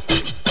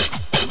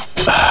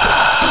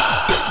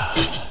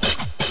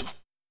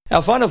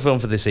 Our final film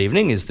for this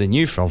evening is the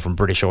new film from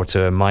British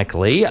auteur Mike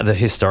Leigh, the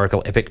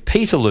historical epic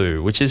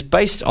Peterloo, which is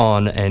based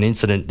on an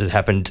incident that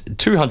happened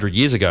 200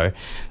 years ago,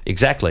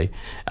 exactly,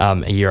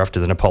 a year after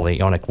the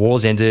Napoleonic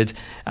Wars ended.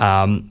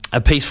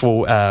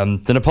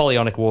 The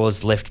Napoleonic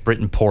Wars left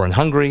Britain poor and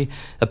hungry.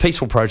 A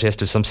peaceful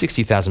protest of some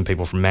 60,000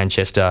 people from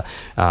Manchester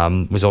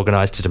was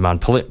organised to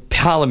demand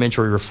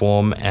parliamentary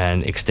reform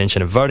and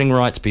extension of voting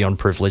rights beyond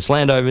privileged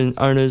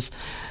landowners.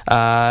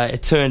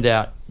 It turned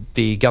out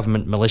the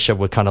government militia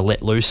were kind of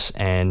let loose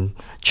and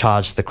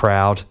charged the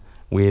crowd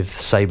with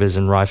sabres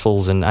and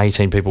rifles, and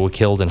 18 people were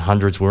killed and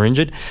hundreds were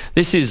injured.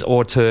 This is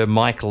auteur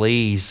Mike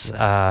Leigh's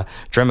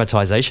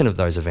dramatisation of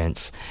those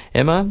events.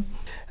 Emma,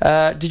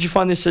 did you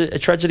find this a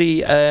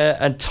tragedy,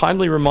 a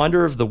timely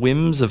reminder of the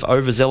whims of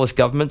overzealous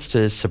governments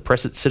to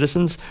suppress its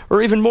citizens,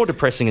 or even more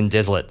depressing and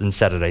desolate than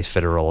Saturday's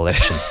federal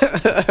election?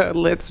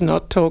 Let's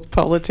not talk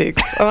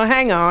politics. Oh,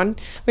 hang on.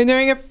 We're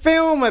doing a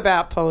film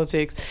about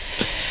politics.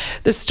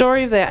 The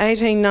story of the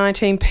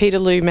 1819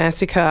 Peterloo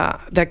massacre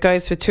that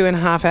goes for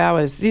 2.5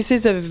 hours. This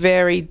is a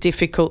very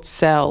difficult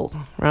sell,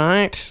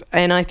 right?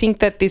 And I think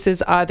that this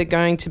is either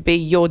going to be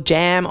your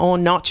jam or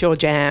not your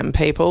jam,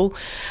 people.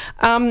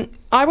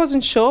 I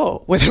wasn't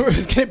sure whether it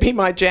was going to be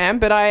my jam,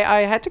 but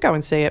I had to go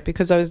and see it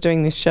because I was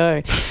doing this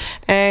show.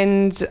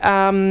 And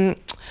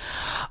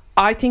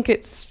I think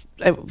it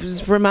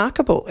was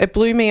remarkable. It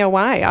blew me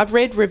away. I've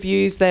read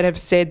reviews that have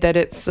said that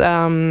it's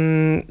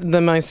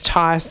the most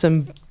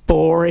tiresome,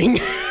 boring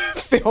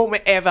film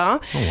ever,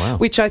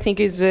 which I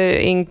think is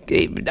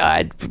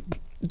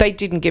they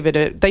didn't give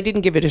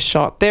it a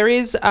shot. There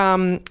is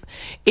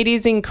it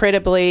is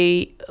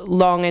incredibly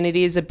long, and it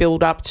is a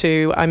build up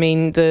to,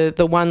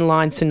 the one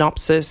line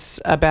synopsis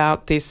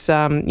about this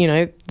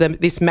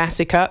this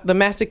massacre. The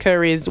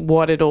massacre is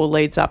what it all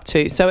leads up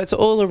to. So it's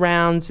all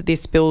around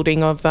this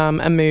building of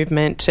a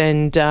movement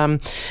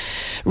and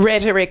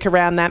rhetoric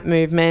around that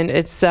movement.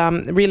 It's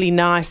really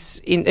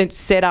nice. Its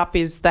setup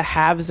is the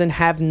haves and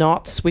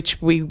have-nots, which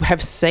we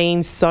have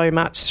seen so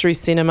much through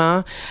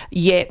cinema,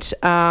 yet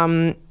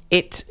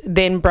it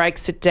then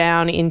breaks it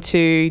down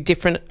into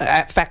different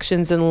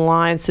factions and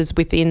alliances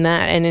within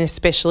that, and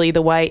especially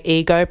the way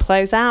ego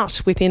plays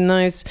out within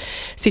those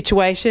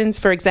situations.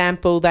 For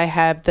example, they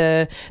have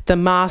the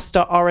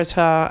master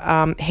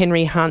orator,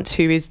 Henry Hunt,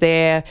 who is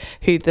there,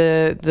 who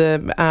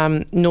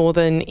the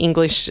Northern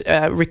English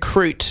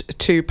recruit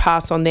to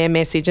pass on their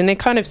message, and they're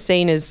kind of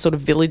seen as sort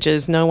of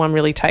villagers. No one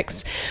really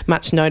takes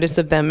much notice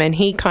of them, and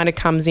he kind of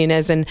comes in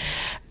as an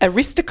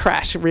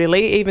aristocrat,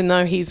 really, even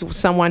though he's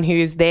someone who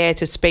is there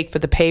to speak for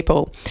the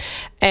people.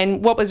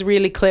 And what was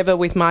really clever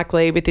with Mike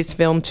Leigh with this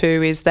film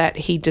too is that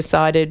he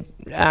decided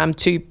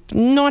to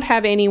not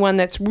have anyone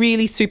that's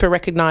really super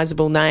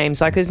recognisable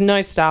names. Like, there's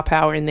no star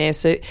power in there,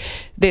 so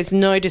there's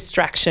no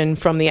distraction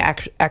from the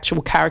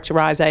actual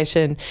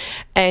characterisation.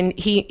 And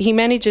he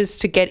manages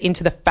to get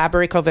into the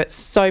fabric of it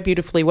so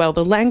beautifully well.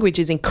 The language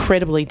is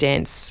incredibly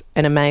dense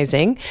and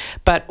amazing,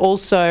 but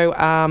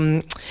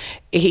also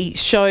he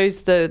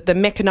shows the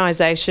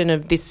mechanisation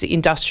of this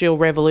industrial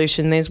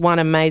revolution. There's one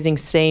amazing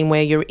scene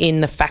where you're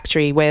in the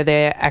factory where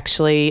they're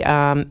actually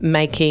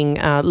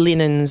making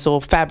linens or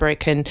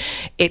fabric, and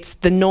it's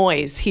the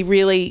noise. He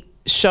really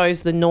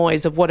shows the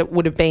noise of what it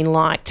would have been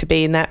like to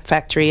be in that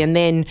factory, and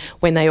then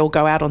when they all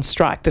go out on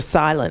strike, the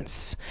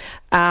silence.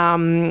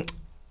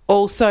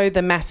 Also,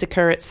 the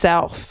massacre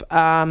itself,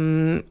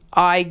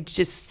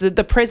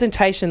 the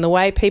presentation, the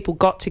way people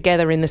got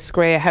together in the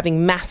square,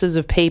 having masses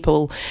of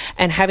people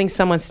and having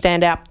someone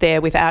stand up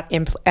there without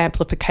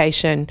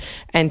amplification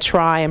and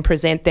try and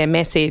present their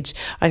message,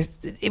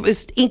 it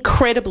was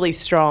incredibly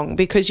strong,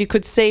 because you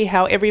could see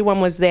how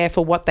everyone was there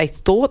for what they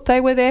thought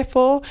they were there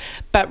for,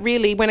 but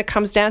really when it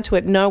comes down to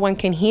it, no one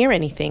can hear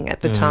anything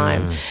at the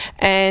time,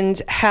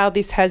 and how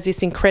this has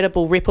this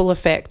incredible ripple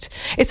effect.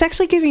 It's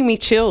actually giving me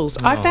chills.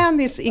 I found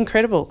this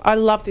incredible. I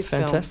love this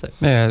film. Fantastic.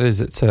 Yeah, it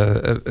is. It's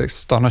a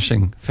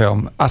astonishing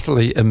film,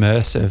 utterly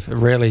immersive. It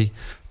really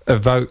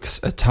evokes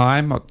a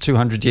time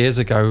 200 years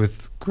ago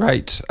with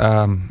great,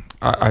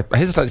 I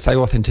hesitate to say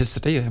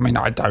authenticity. I mean,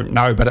 I don't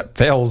know, but it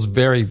feels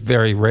very,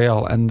 very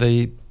real. And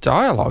the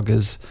dialogue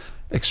is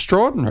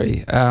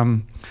extraordinary.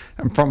 And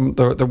from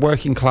the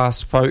working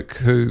class folk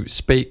who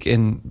speak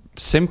in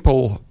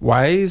simple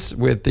ways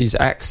with these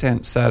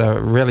accents that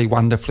are really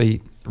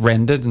wonderfully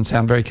rendered and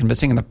sound very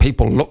convincing, and the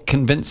people look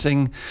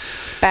convincing.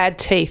 Bad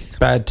teeth,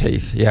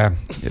 yeah,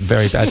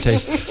 very bad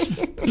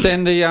teeth.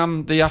 Then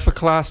the upper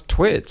class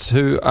twits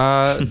who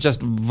are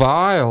just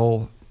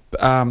vile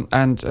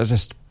and are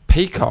just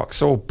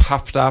peacocks, all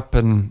puffed up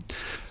and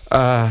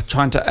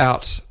trying to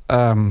out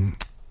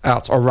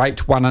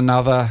orate one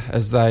another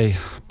as they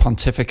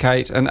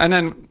pontificate, and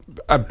then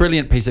a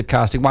brilliant piece of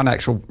casting, one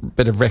actual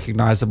bit of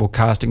recognisable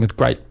casting with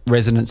great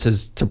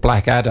resonances to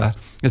Blackadder.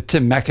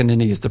 Tim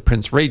McInerney is the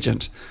Prince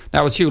Regent.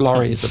 Now, it was Hugh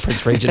Laurie as the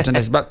Prince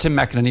Regent, but Tim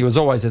McInerney was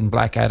always in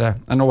Blackadder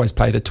and always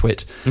played a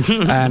twit.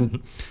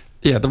 And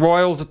yeah, the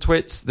royals are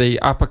twits, the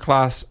upper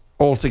class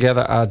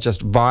altogether are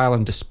just vile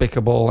and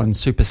despicable and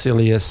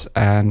supercilious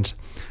and...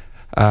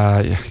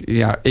 but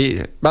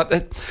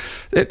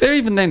they're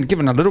even then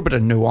given a little bit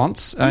of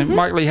nuance.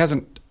 Mike Leigh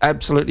hasn't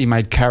absolutely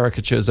made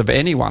caricatures of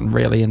anyone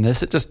really in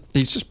this.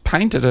 He's just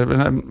painted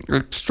an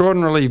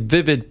extraordinarily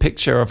vivid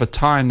picture of a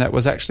time that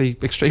was actually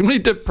extremely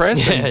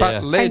depressing,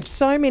 led and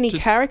so many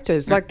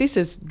characters. Like, this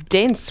is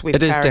dense with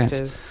characters. It is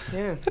dense.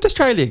 Yeah. And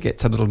Australia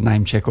gets a little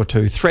name check or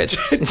two.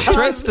 Threats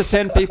to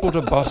send people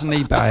to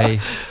Botany Bay.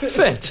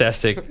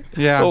 Fantastic.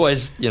 Yeah.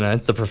 Always,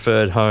 the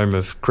preferred home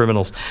of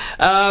criminals.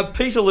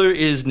 Peterloo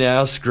is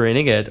now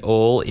screening at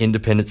all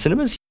independent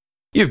cinemas.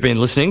 You've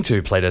been listening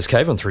to Plato's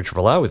Cave on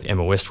 3RRR with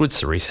Emma Westwood,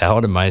 Cerise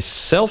Howard and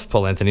myself,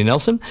 Paul Anthony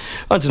Nelson.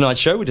 On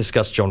tonight's show, we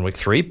discussed John Wick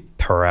 3,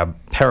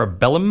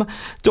 Parabellum,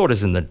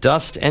 Daughters in the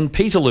Dust and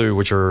Peterloo,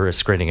 which are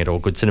screening at all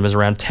good cinemas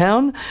around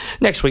town.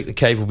 Next week, The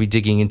Cave will be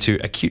digging into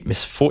Acute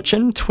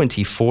Misfortune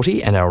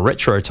 2040 and our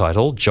retro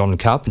title, John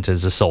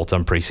Carpenter's Assault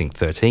on Precinct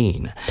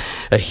 13.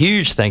 A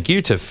huge thank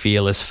you to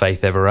fearless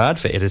Faith Everard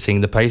for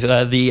editing the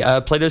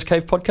Plato's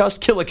Cave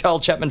podcast, Killer Carl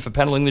Chapman for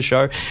panelling the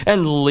show,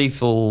 and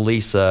Lethal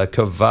Lisa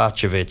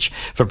Kovacevic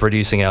for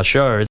producing our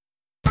show.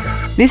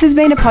 This has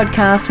been a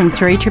podcast from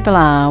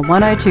 3RRR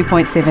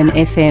 102.7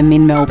 FM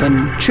in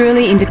Melbourne.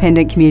 Truly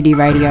independent community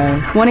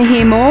radio. Want to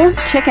hear more?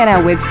 Check out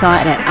our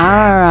website at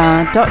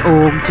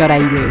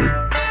rrr.org.au.